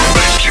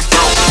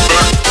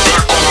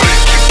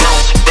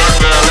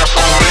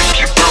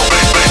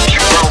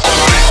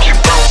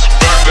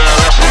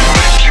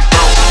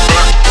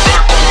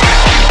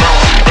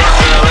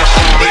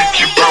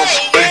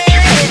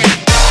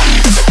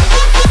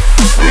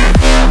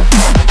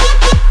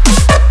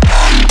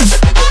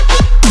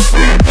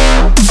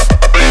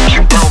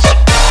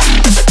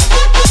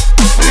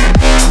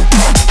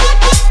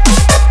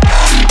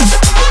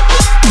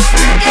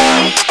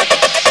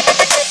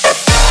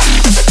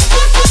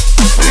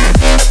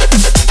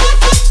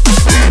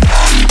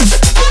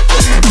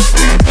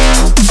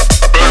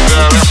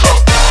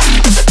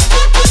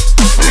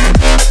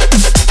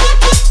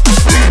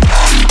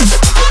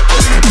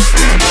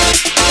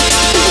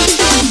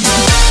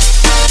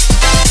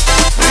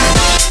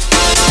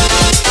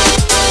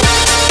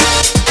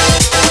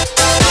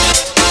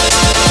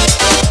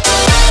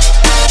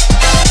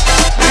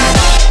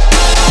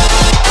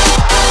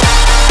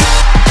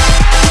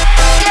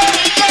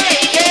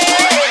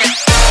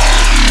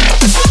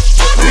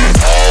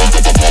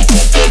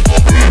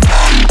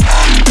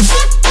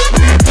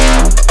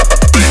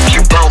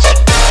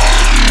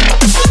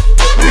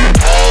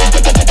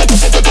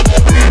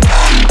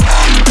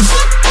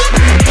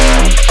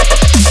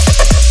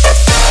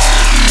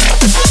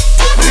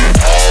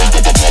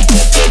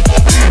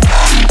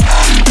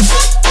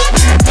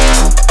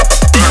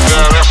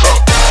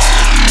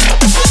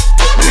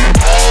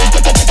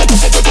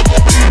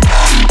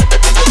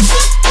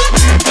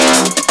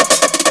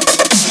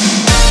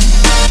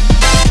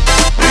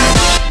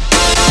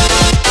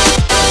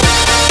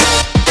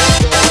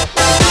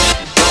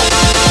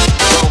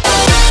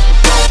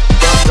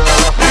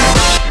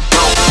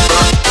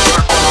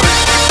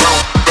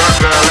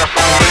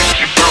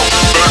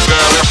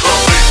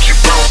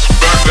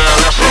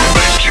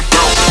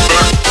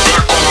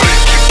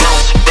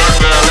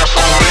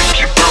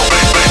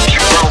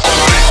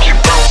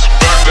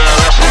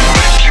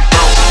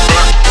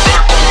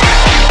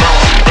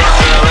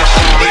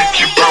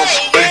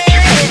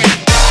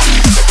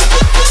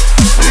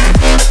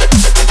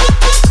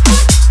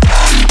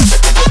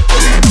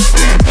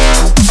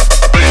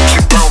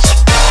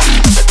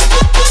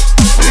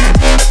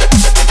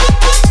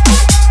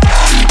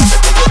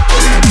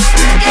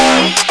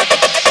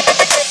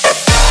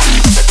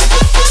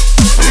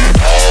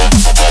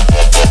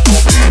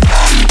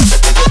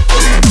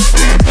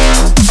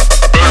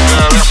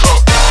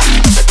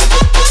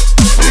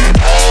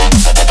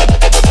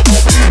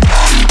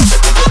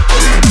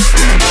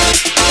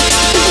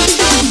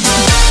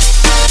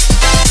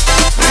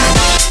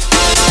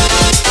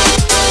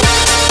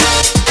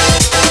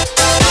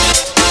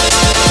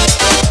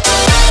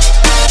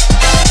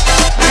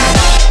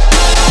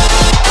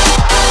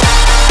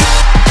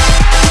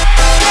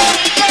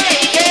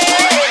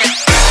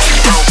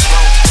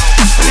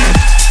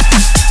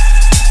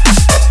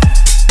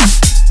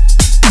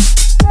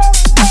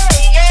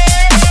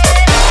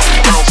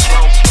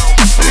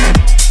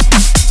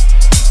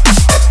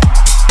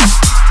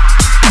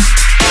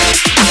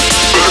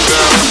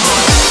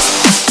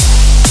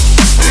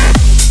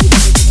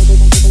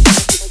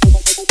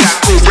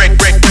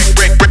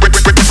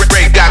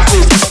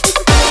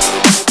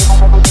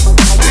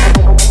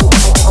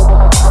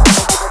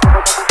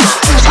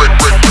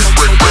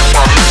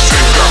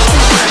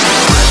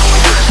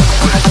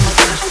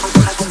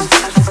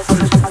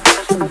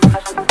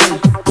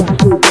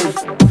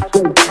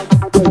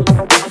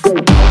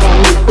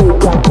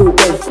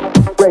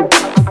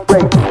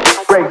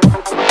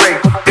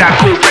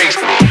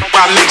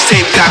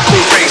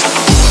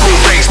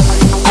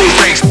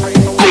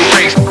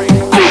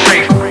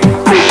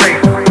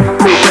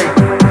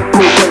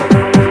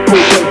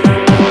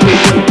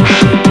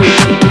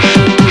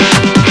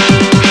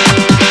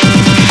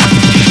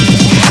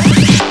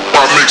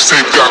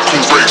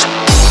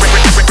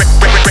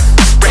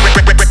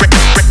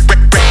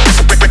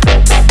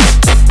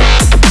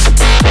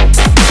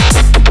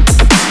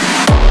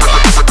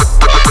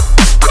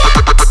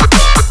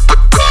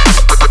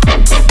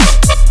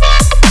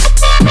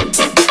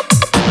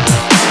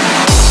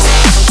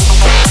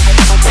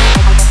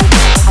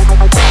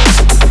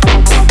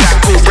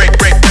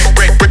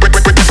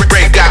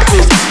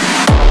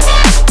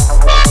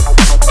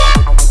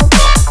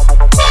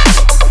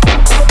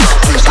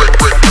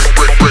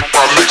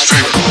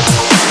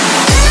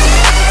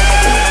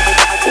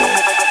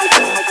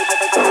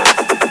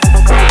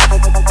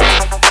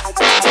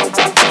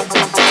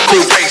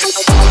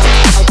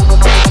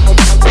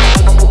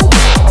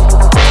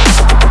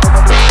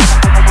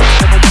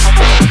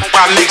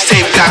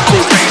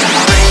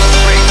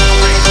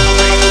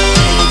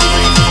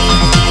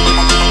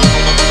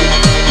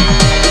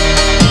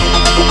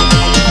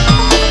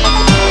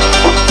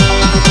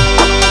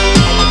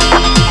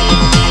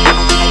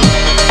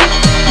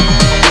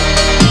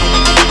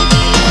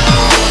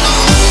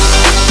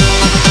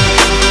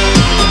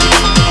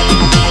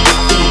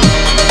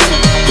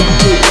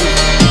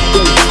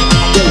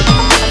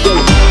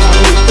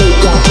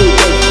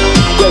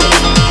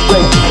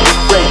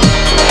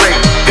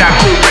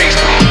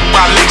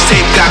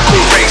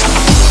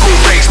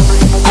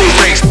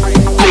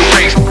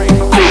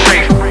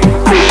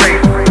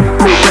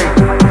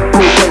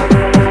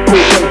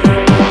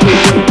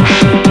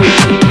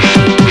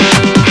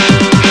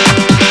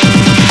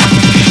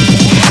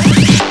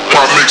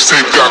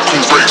mixtape got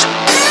cool breaks.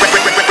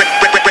 Mixtape.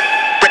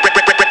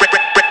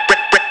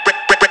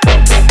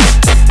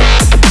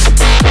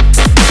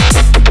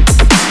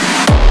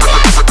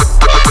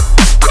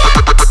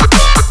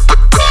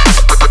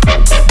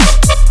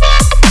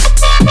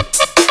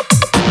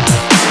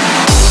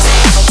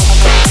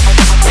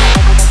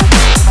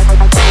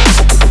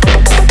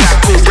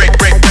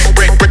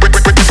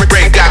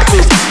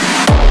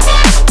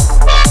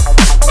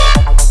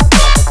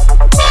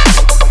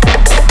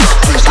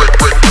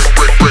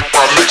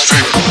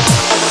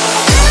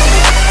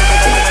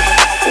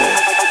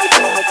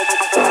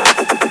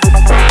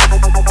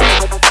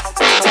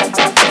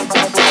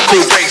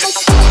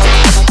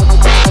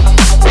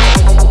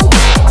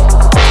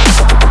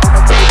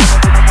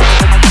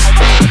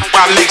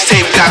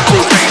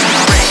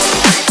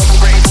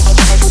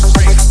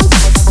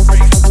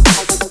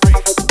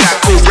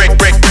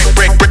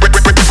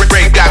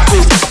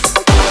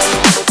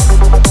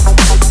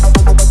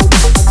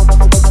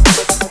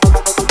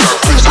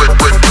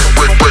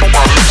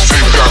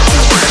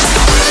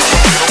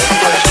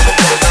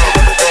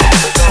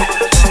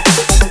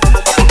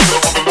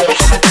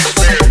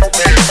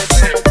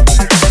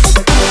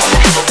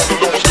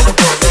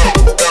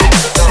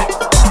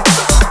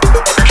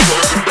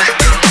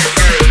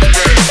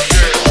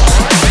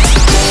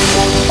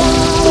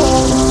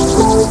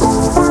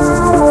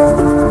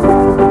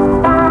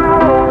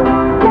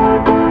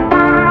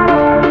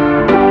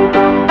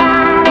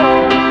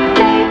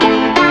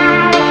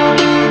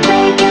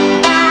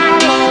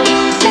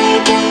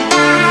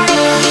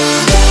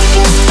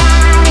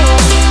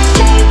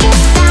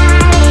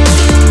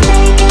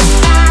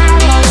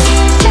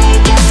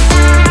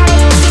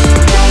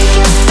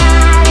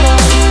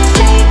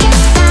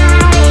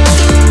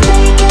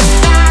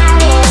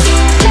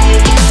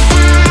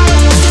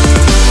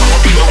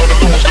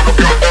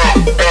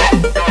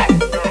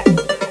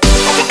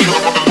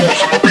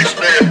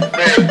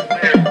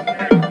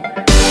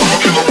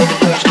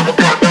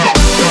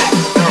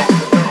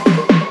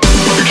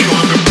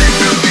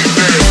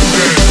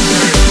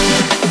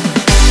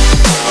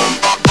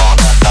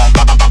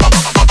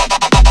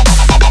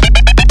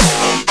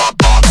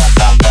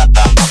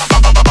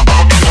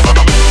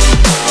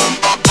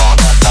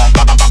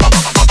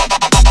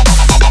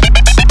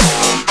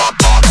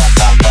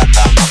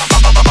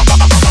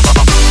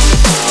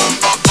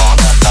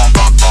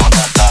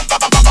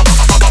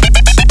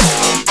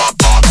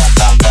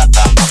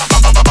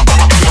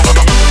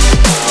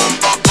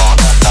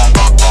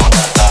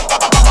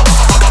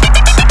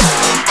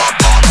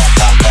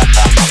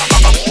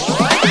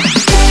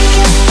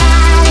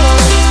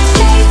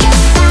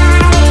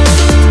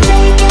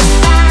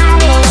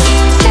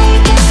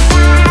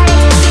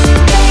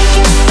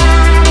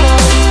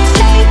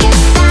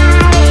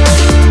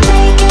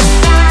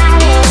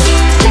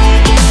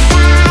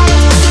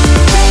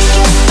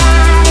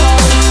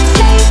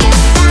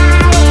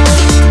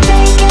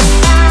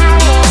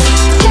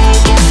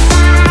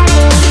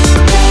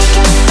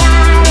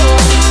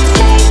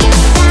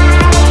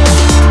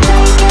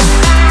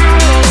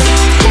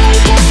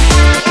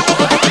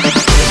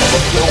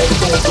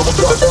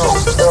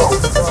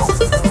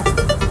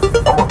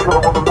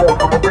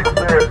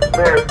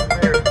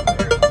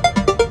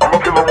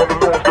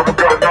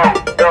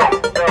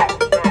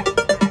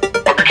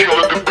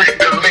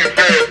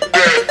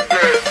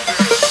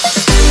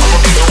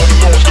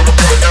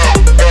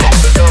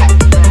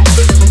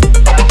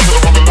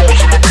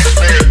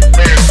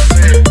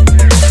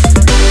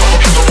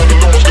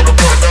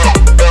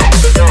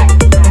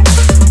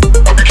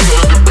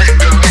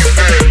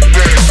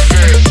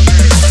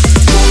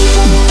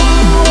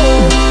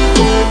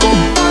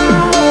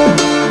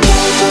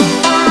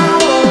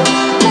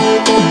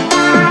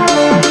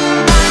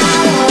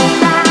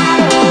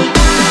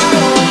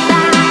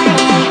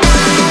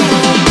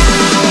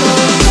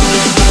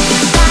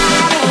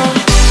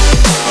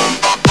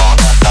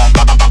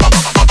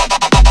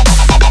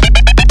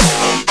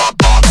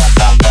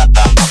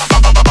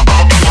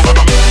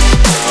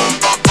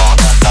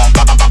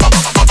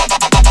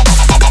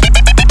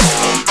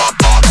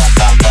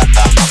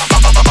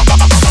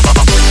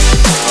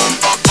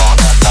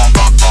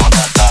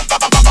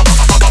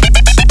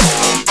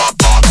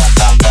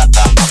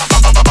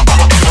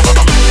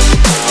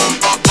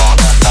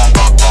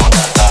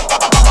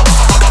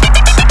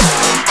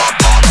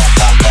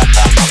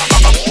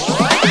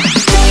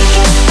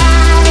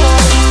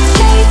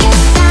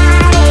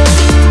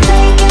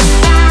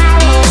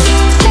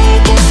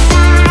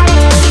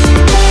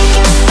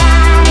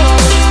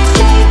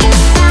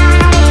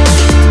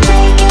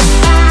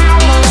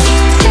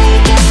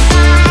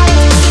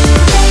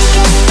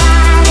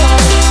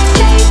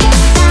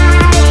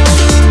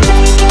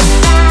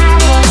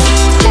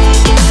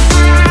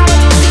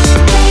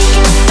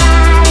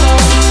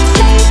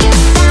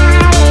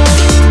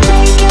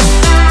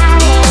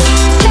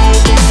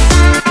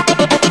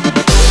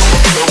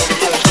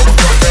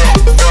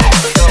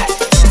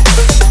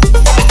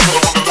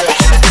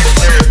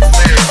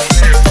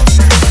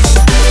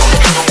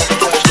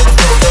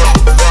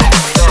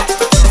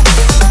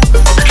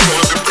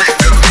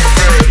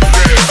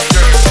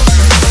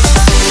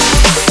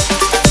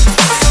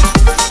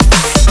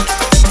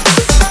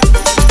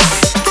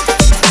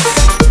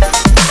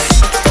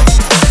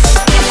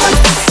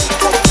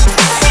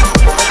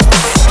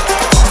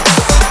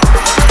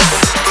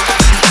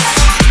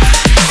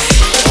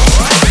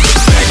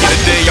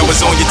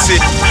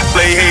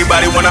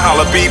 everybody wanna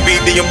holler,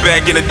 BBD, I'm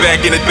back in it,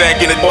 back in it,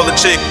 back in it, all the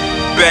chick.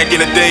 Back in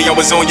the day, I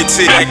was on your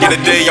tip. Back in the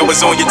day, I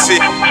was on your tip.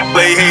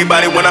 Play, hey,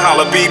 everybody wanna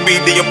holler,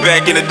 BBD, I'm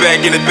back in it,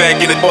 back in it,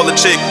 back in it, all the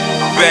chick.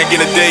 Back in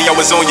the day, I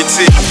was on your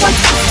tip.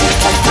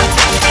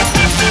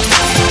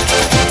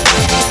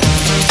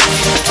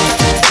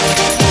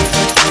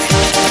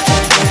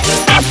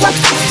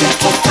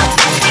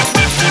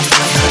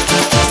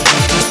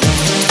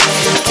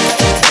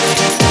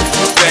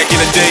 Back in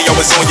the day, I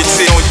was on your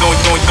tip.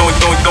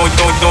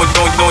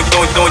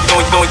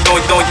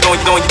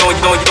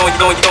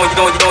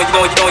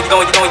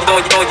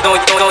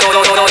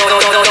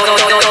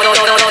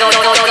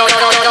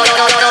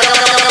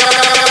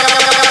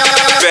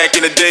 Back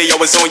in the day, I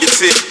was on your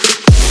tip.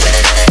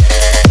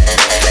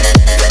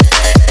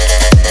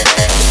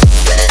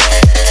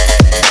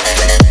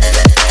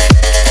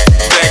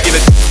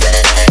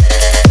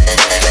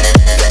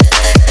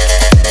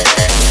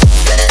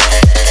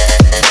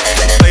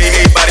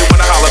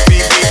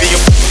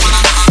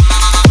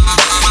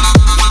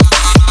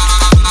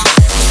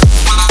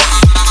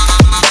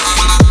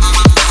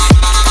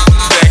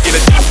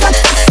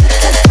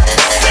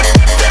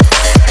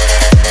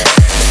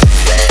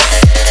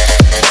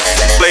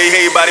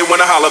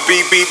 Wanna holler,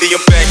 BBD,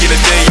 I'm back in the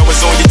day, I was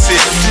on your tip.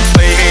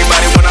 Hey,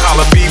 everybody wanna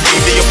holler,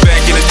 BBD, I'm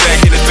back in it,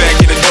 back in it, back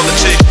in it, all the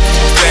chick.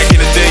 Back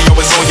in the day, I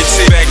was on your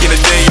tip. Back in the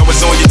day, I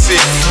was on your tip.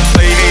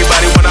 Hey,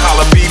 everybody wanna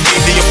holler,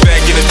 BBD, I'm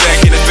back in it,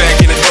 back in it,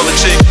 back in it, all the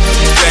chick.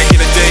 Back in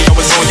the day, I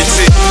was on your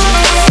tip.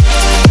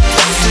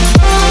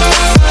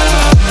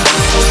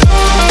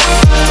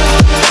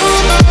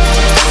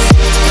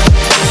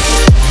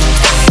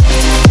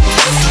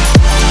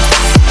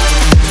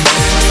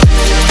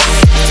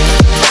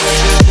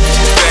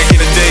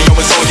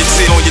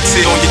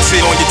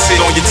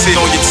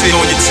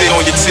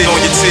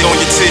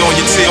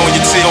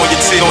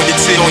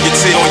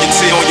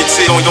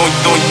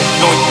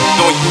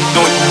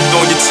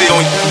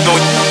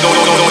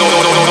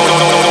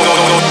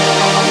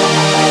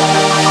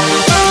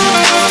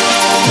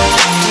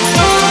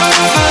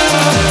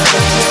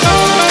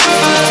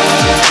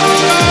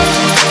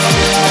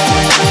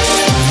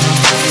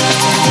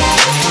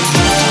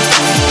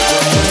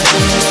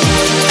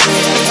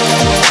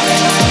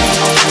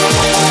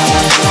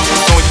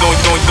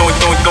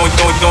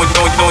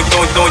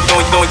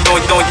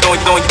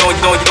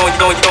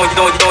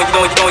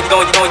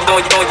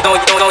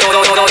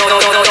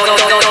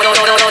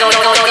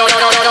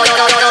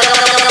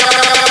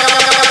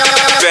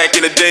 Back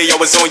in the day, I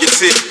was on your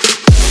tip.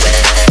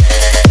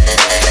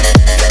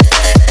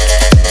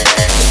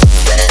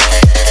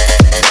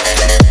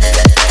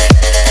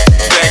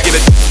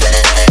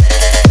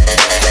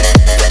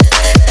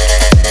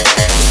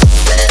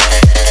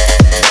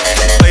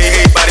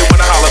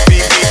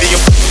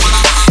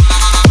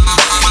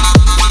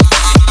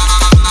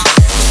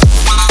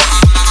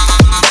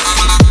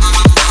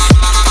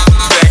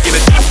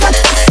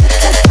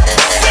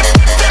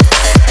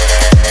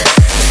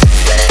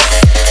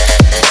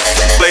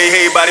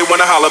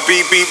 Wanna holler,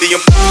 BBD,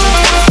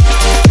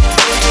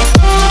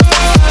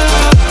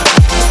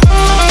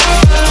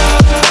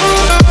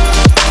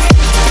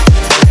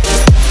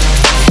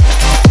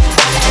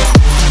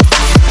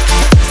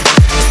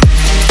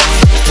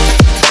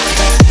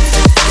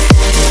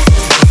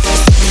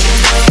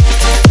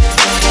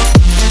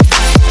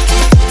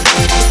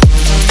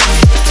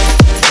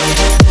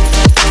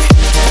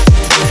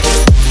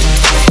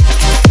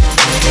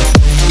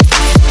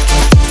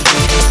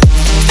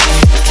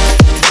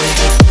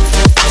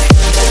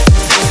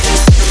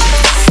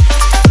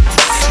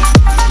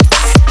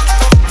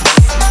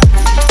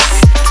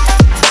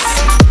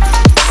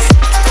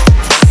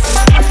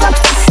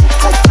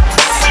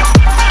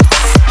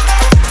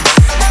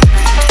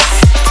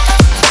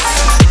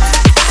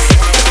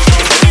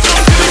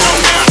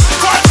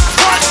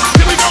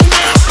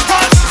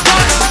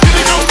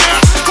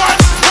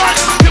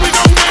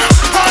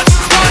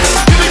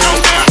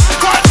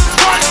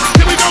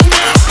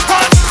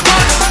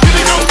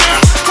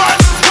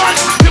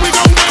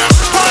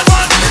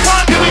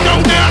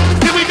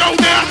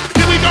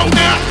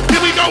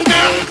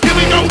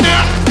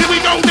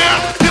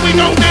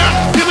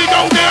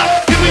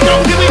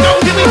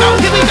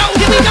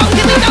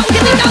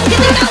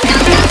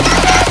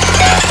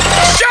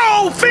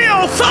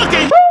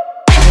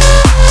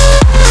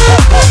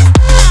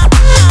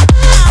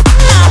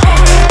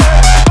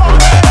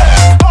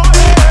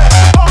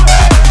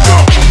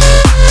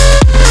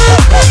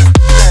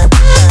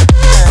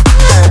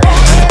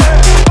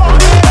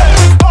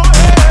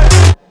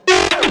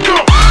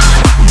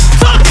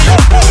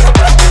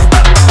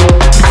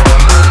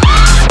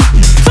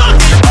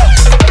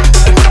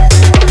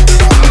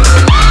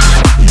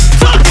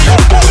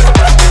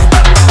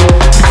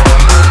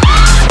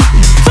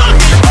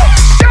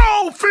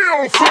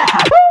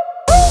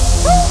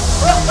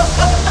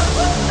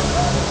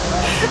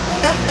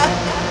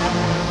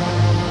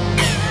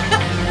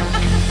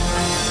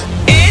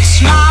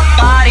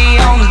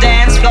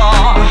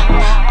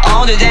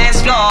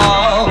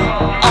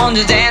 on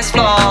the dance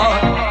floor.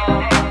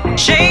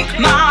 Shake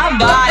my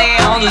body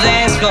on the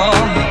dance floor.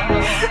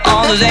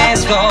 the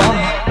dance floor,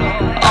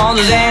 on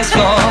the dance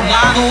floor.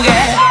 I will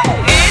get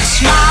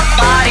it's my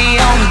body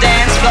on the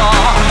dance floor,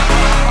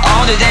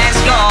 on the dance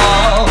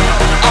floor,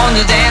 on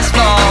the dance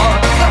floor.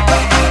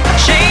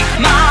 Shake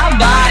my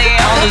body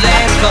on the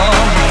dance floor,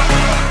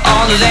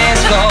 on the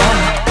dance floor,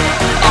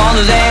 on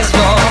the dance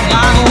floor.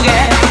 I will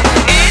get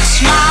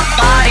it's my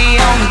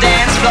body on the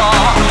dance floor,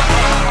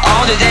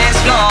 on the dance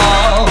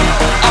floor,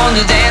 on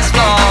the dance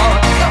floor.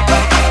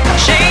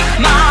 Shake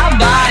my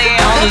body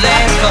on the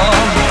dance floor,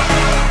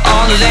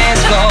 on the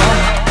dance floor,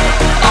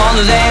 on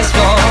the dance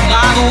floor.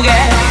 I will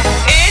get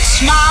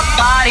it's my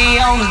body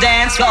on the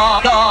dance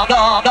floor.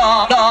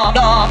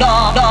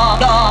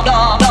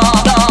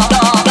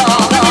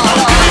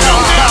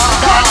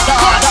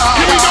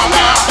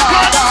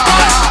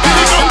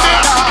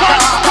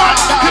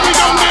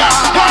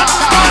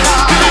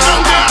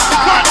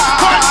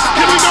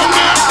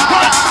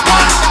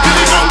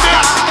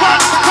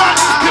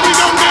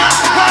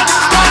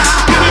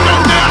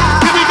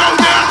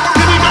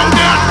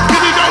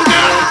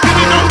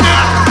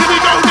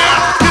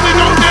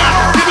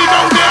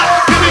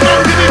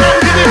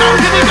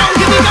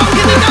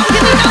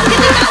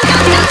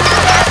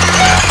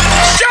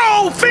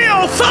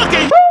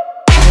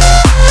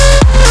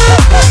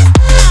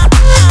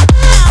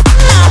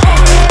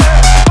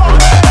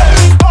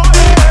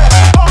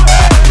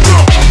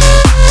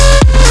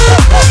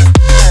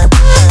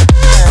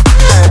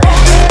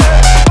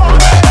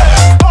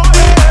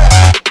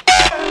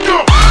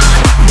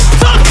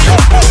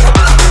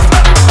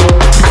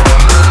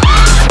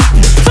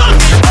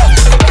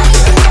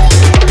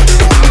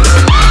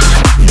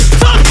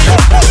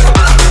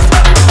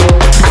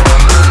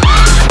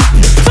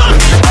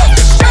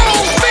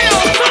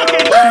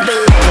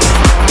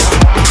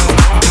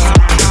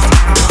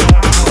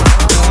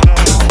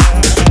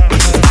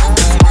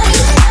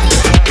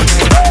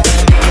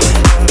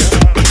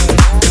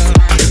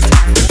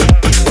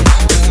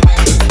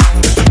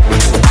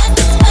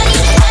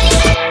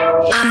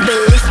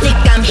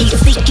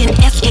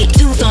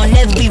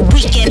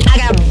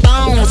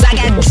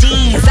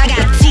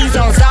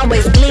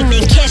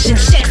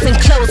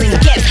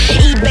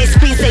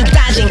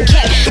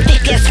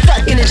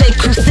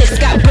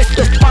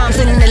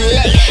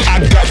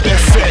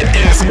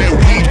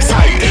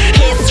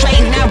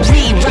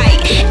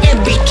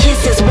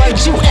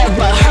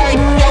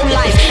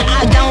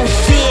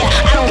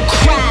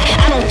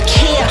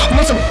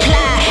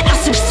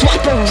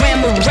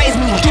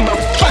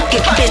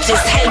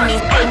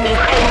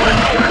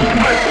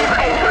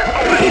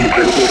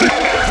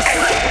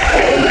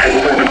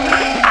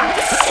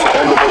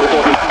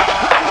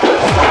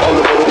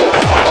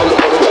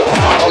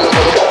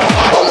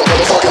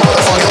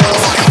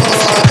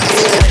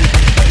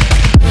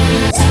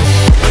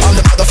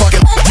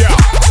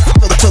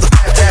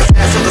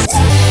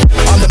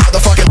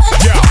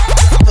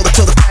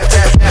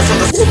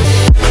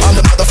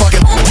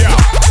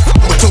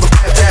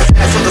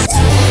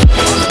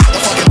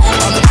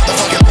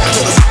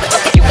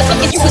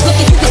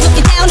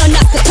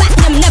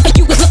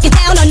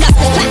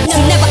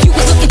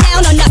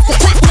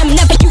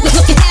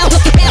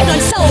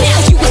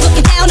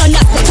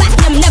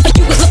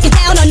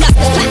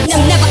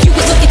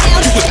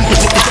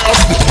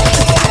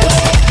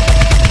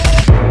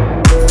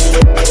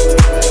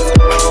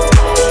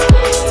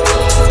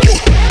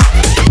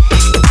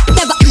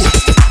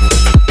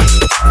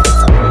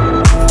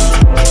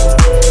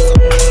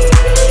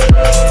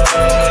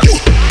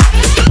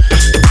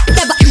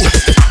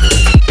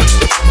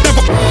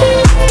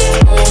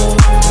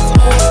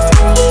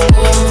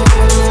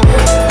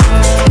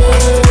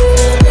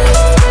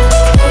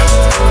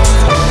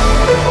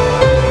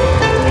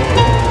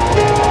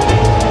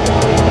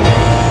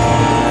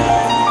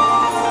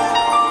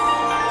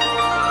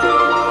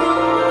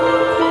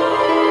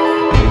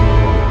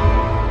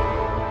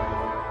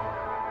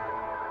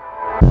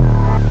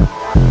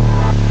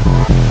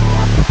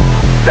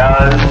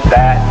 Does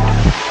that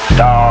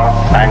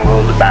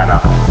star-spangled banner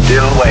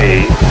still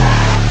wave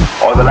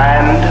o'er the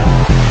land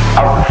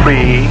of the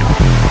free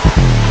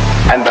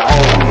and the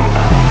home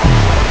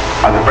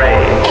of the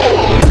brave?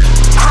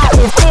 How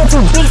is there to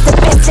be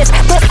submissive?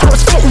 This whole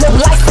shit look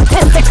like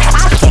statistics.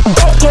 I kick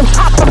back and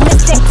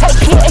optimistic. Take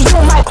care of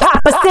you, my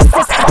papa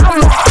sisters. I'm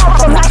a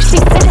helper, like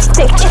she's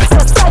sadistic. It's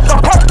a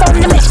psychopath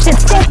on the mission.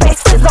 Stand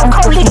faces on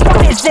holy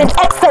division.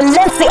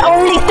 Excellency,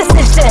 only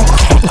decision.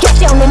 Get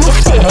you on the new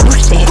shit.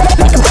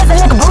 Make a present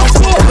like a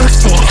bullshit.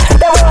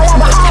 That world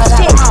have a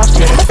hard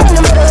shit. It's in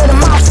the middle of the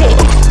mob shit.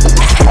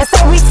 And so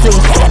we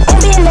sleep.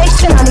 NBA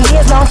nation on a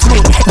years long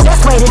sweep.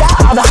 Just wait it out.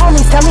 All the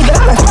homies tell me that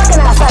I'm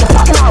fucking outside the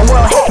fucking art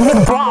world. Heck,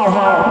 nigga, ball.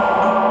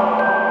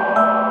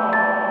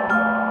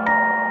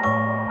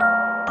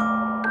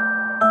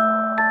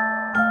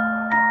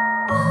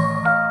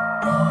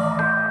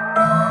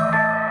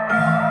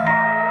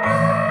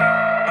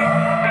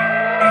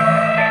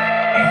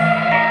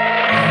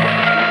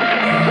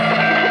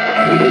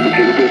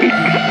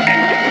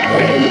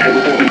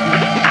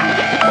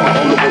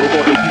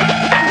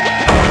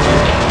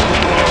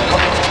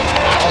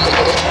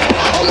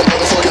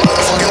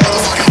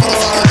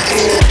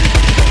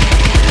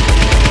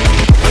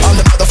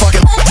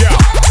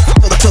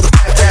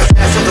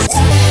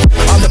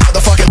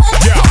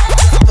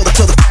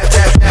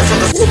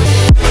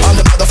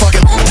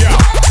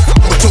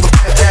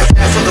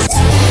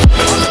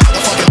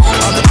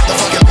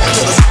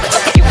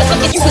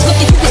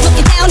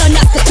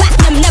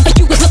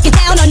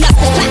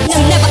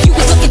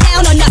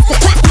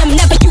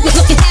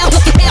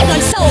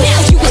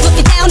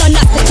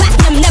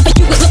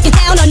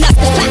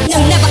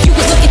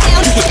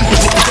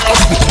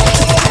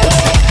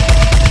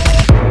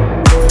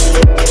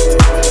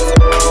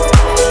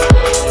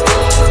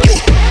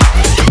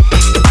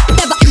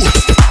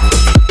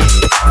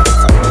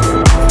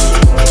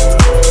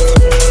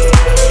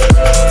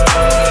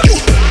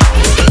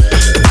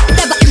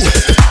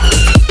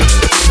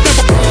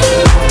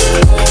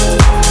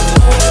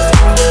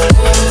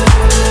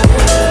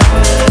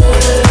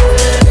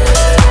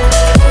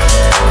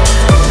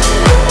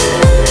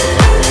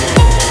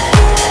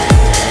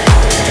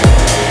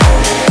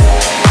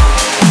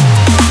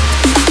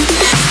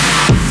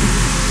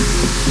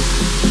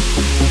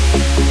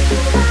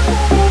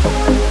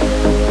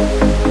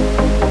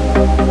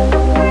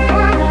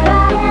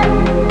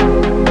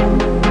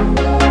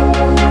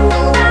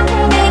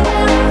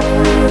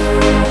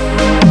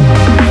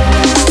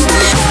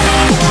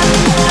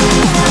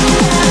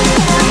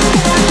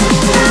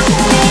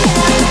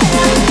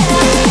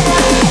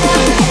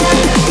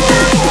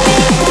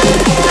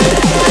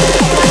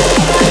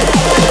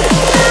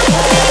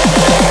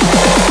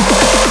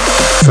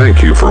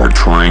 Thank you for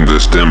trying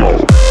this demo.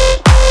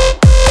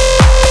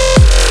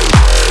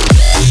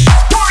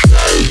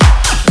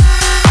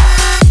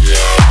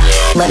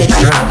 Let it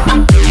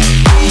drop.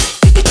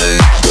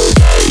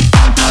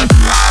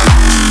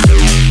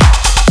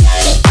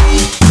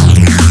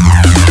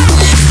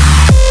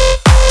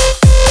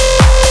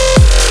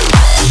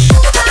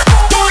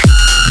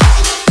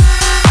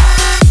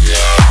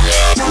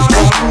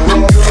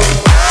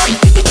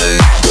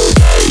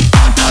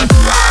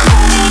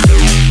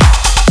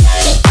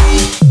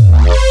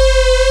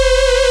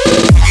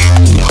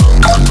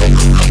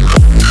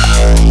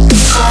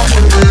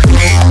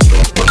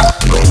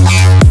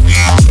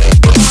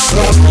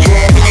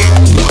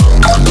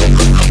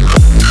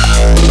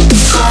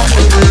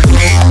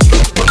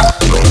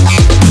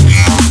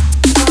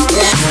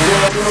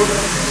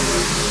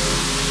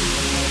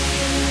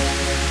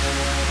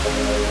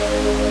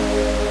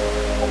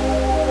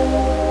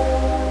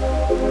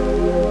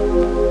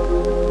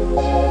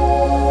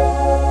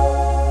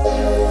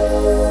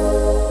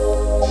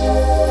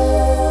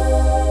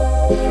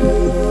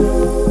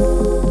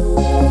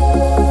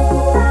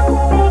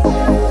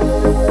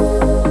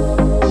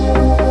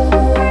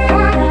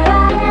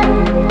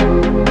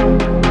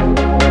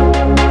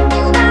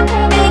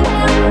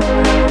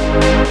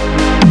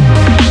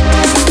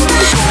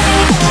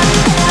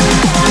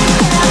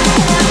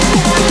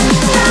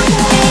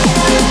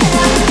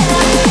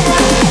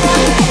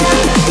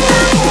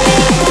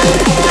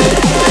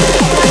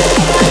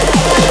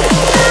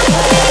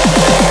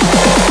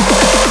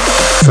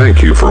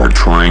 Thank you for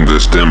trying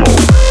this demo.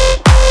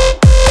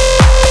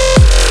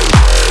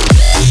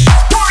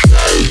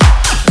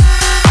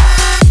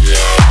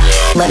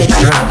 Let it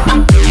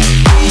drop.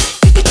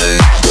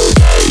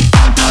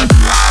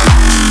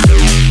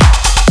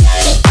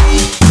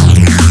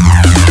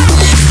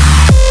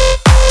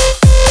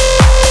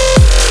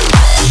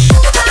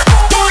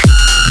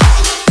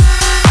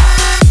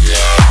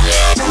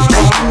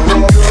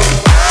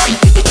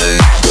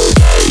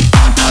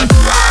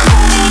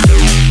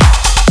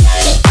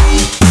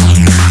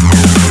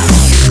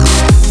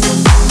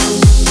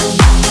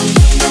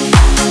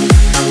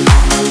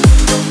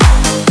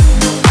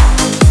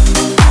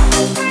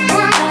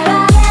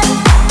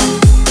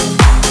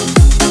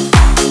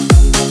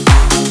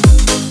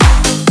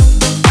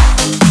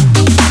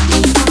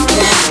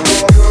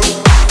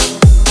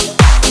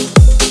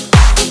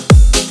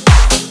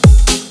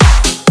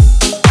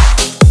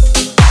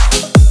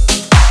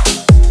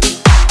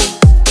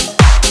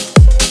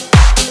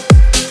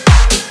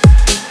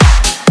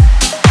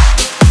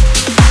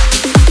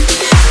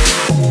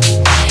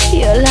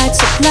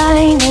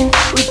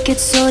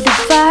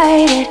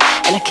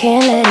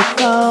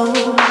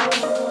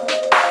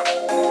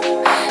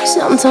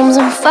 Sometimes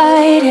I'm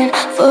fighting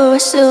for a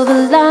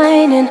silver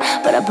lining,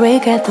 but I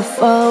break at the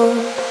fall.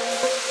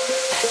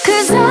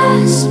 'Cause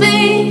I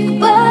speak,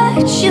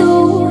 but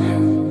you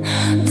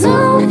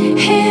don't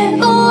hear.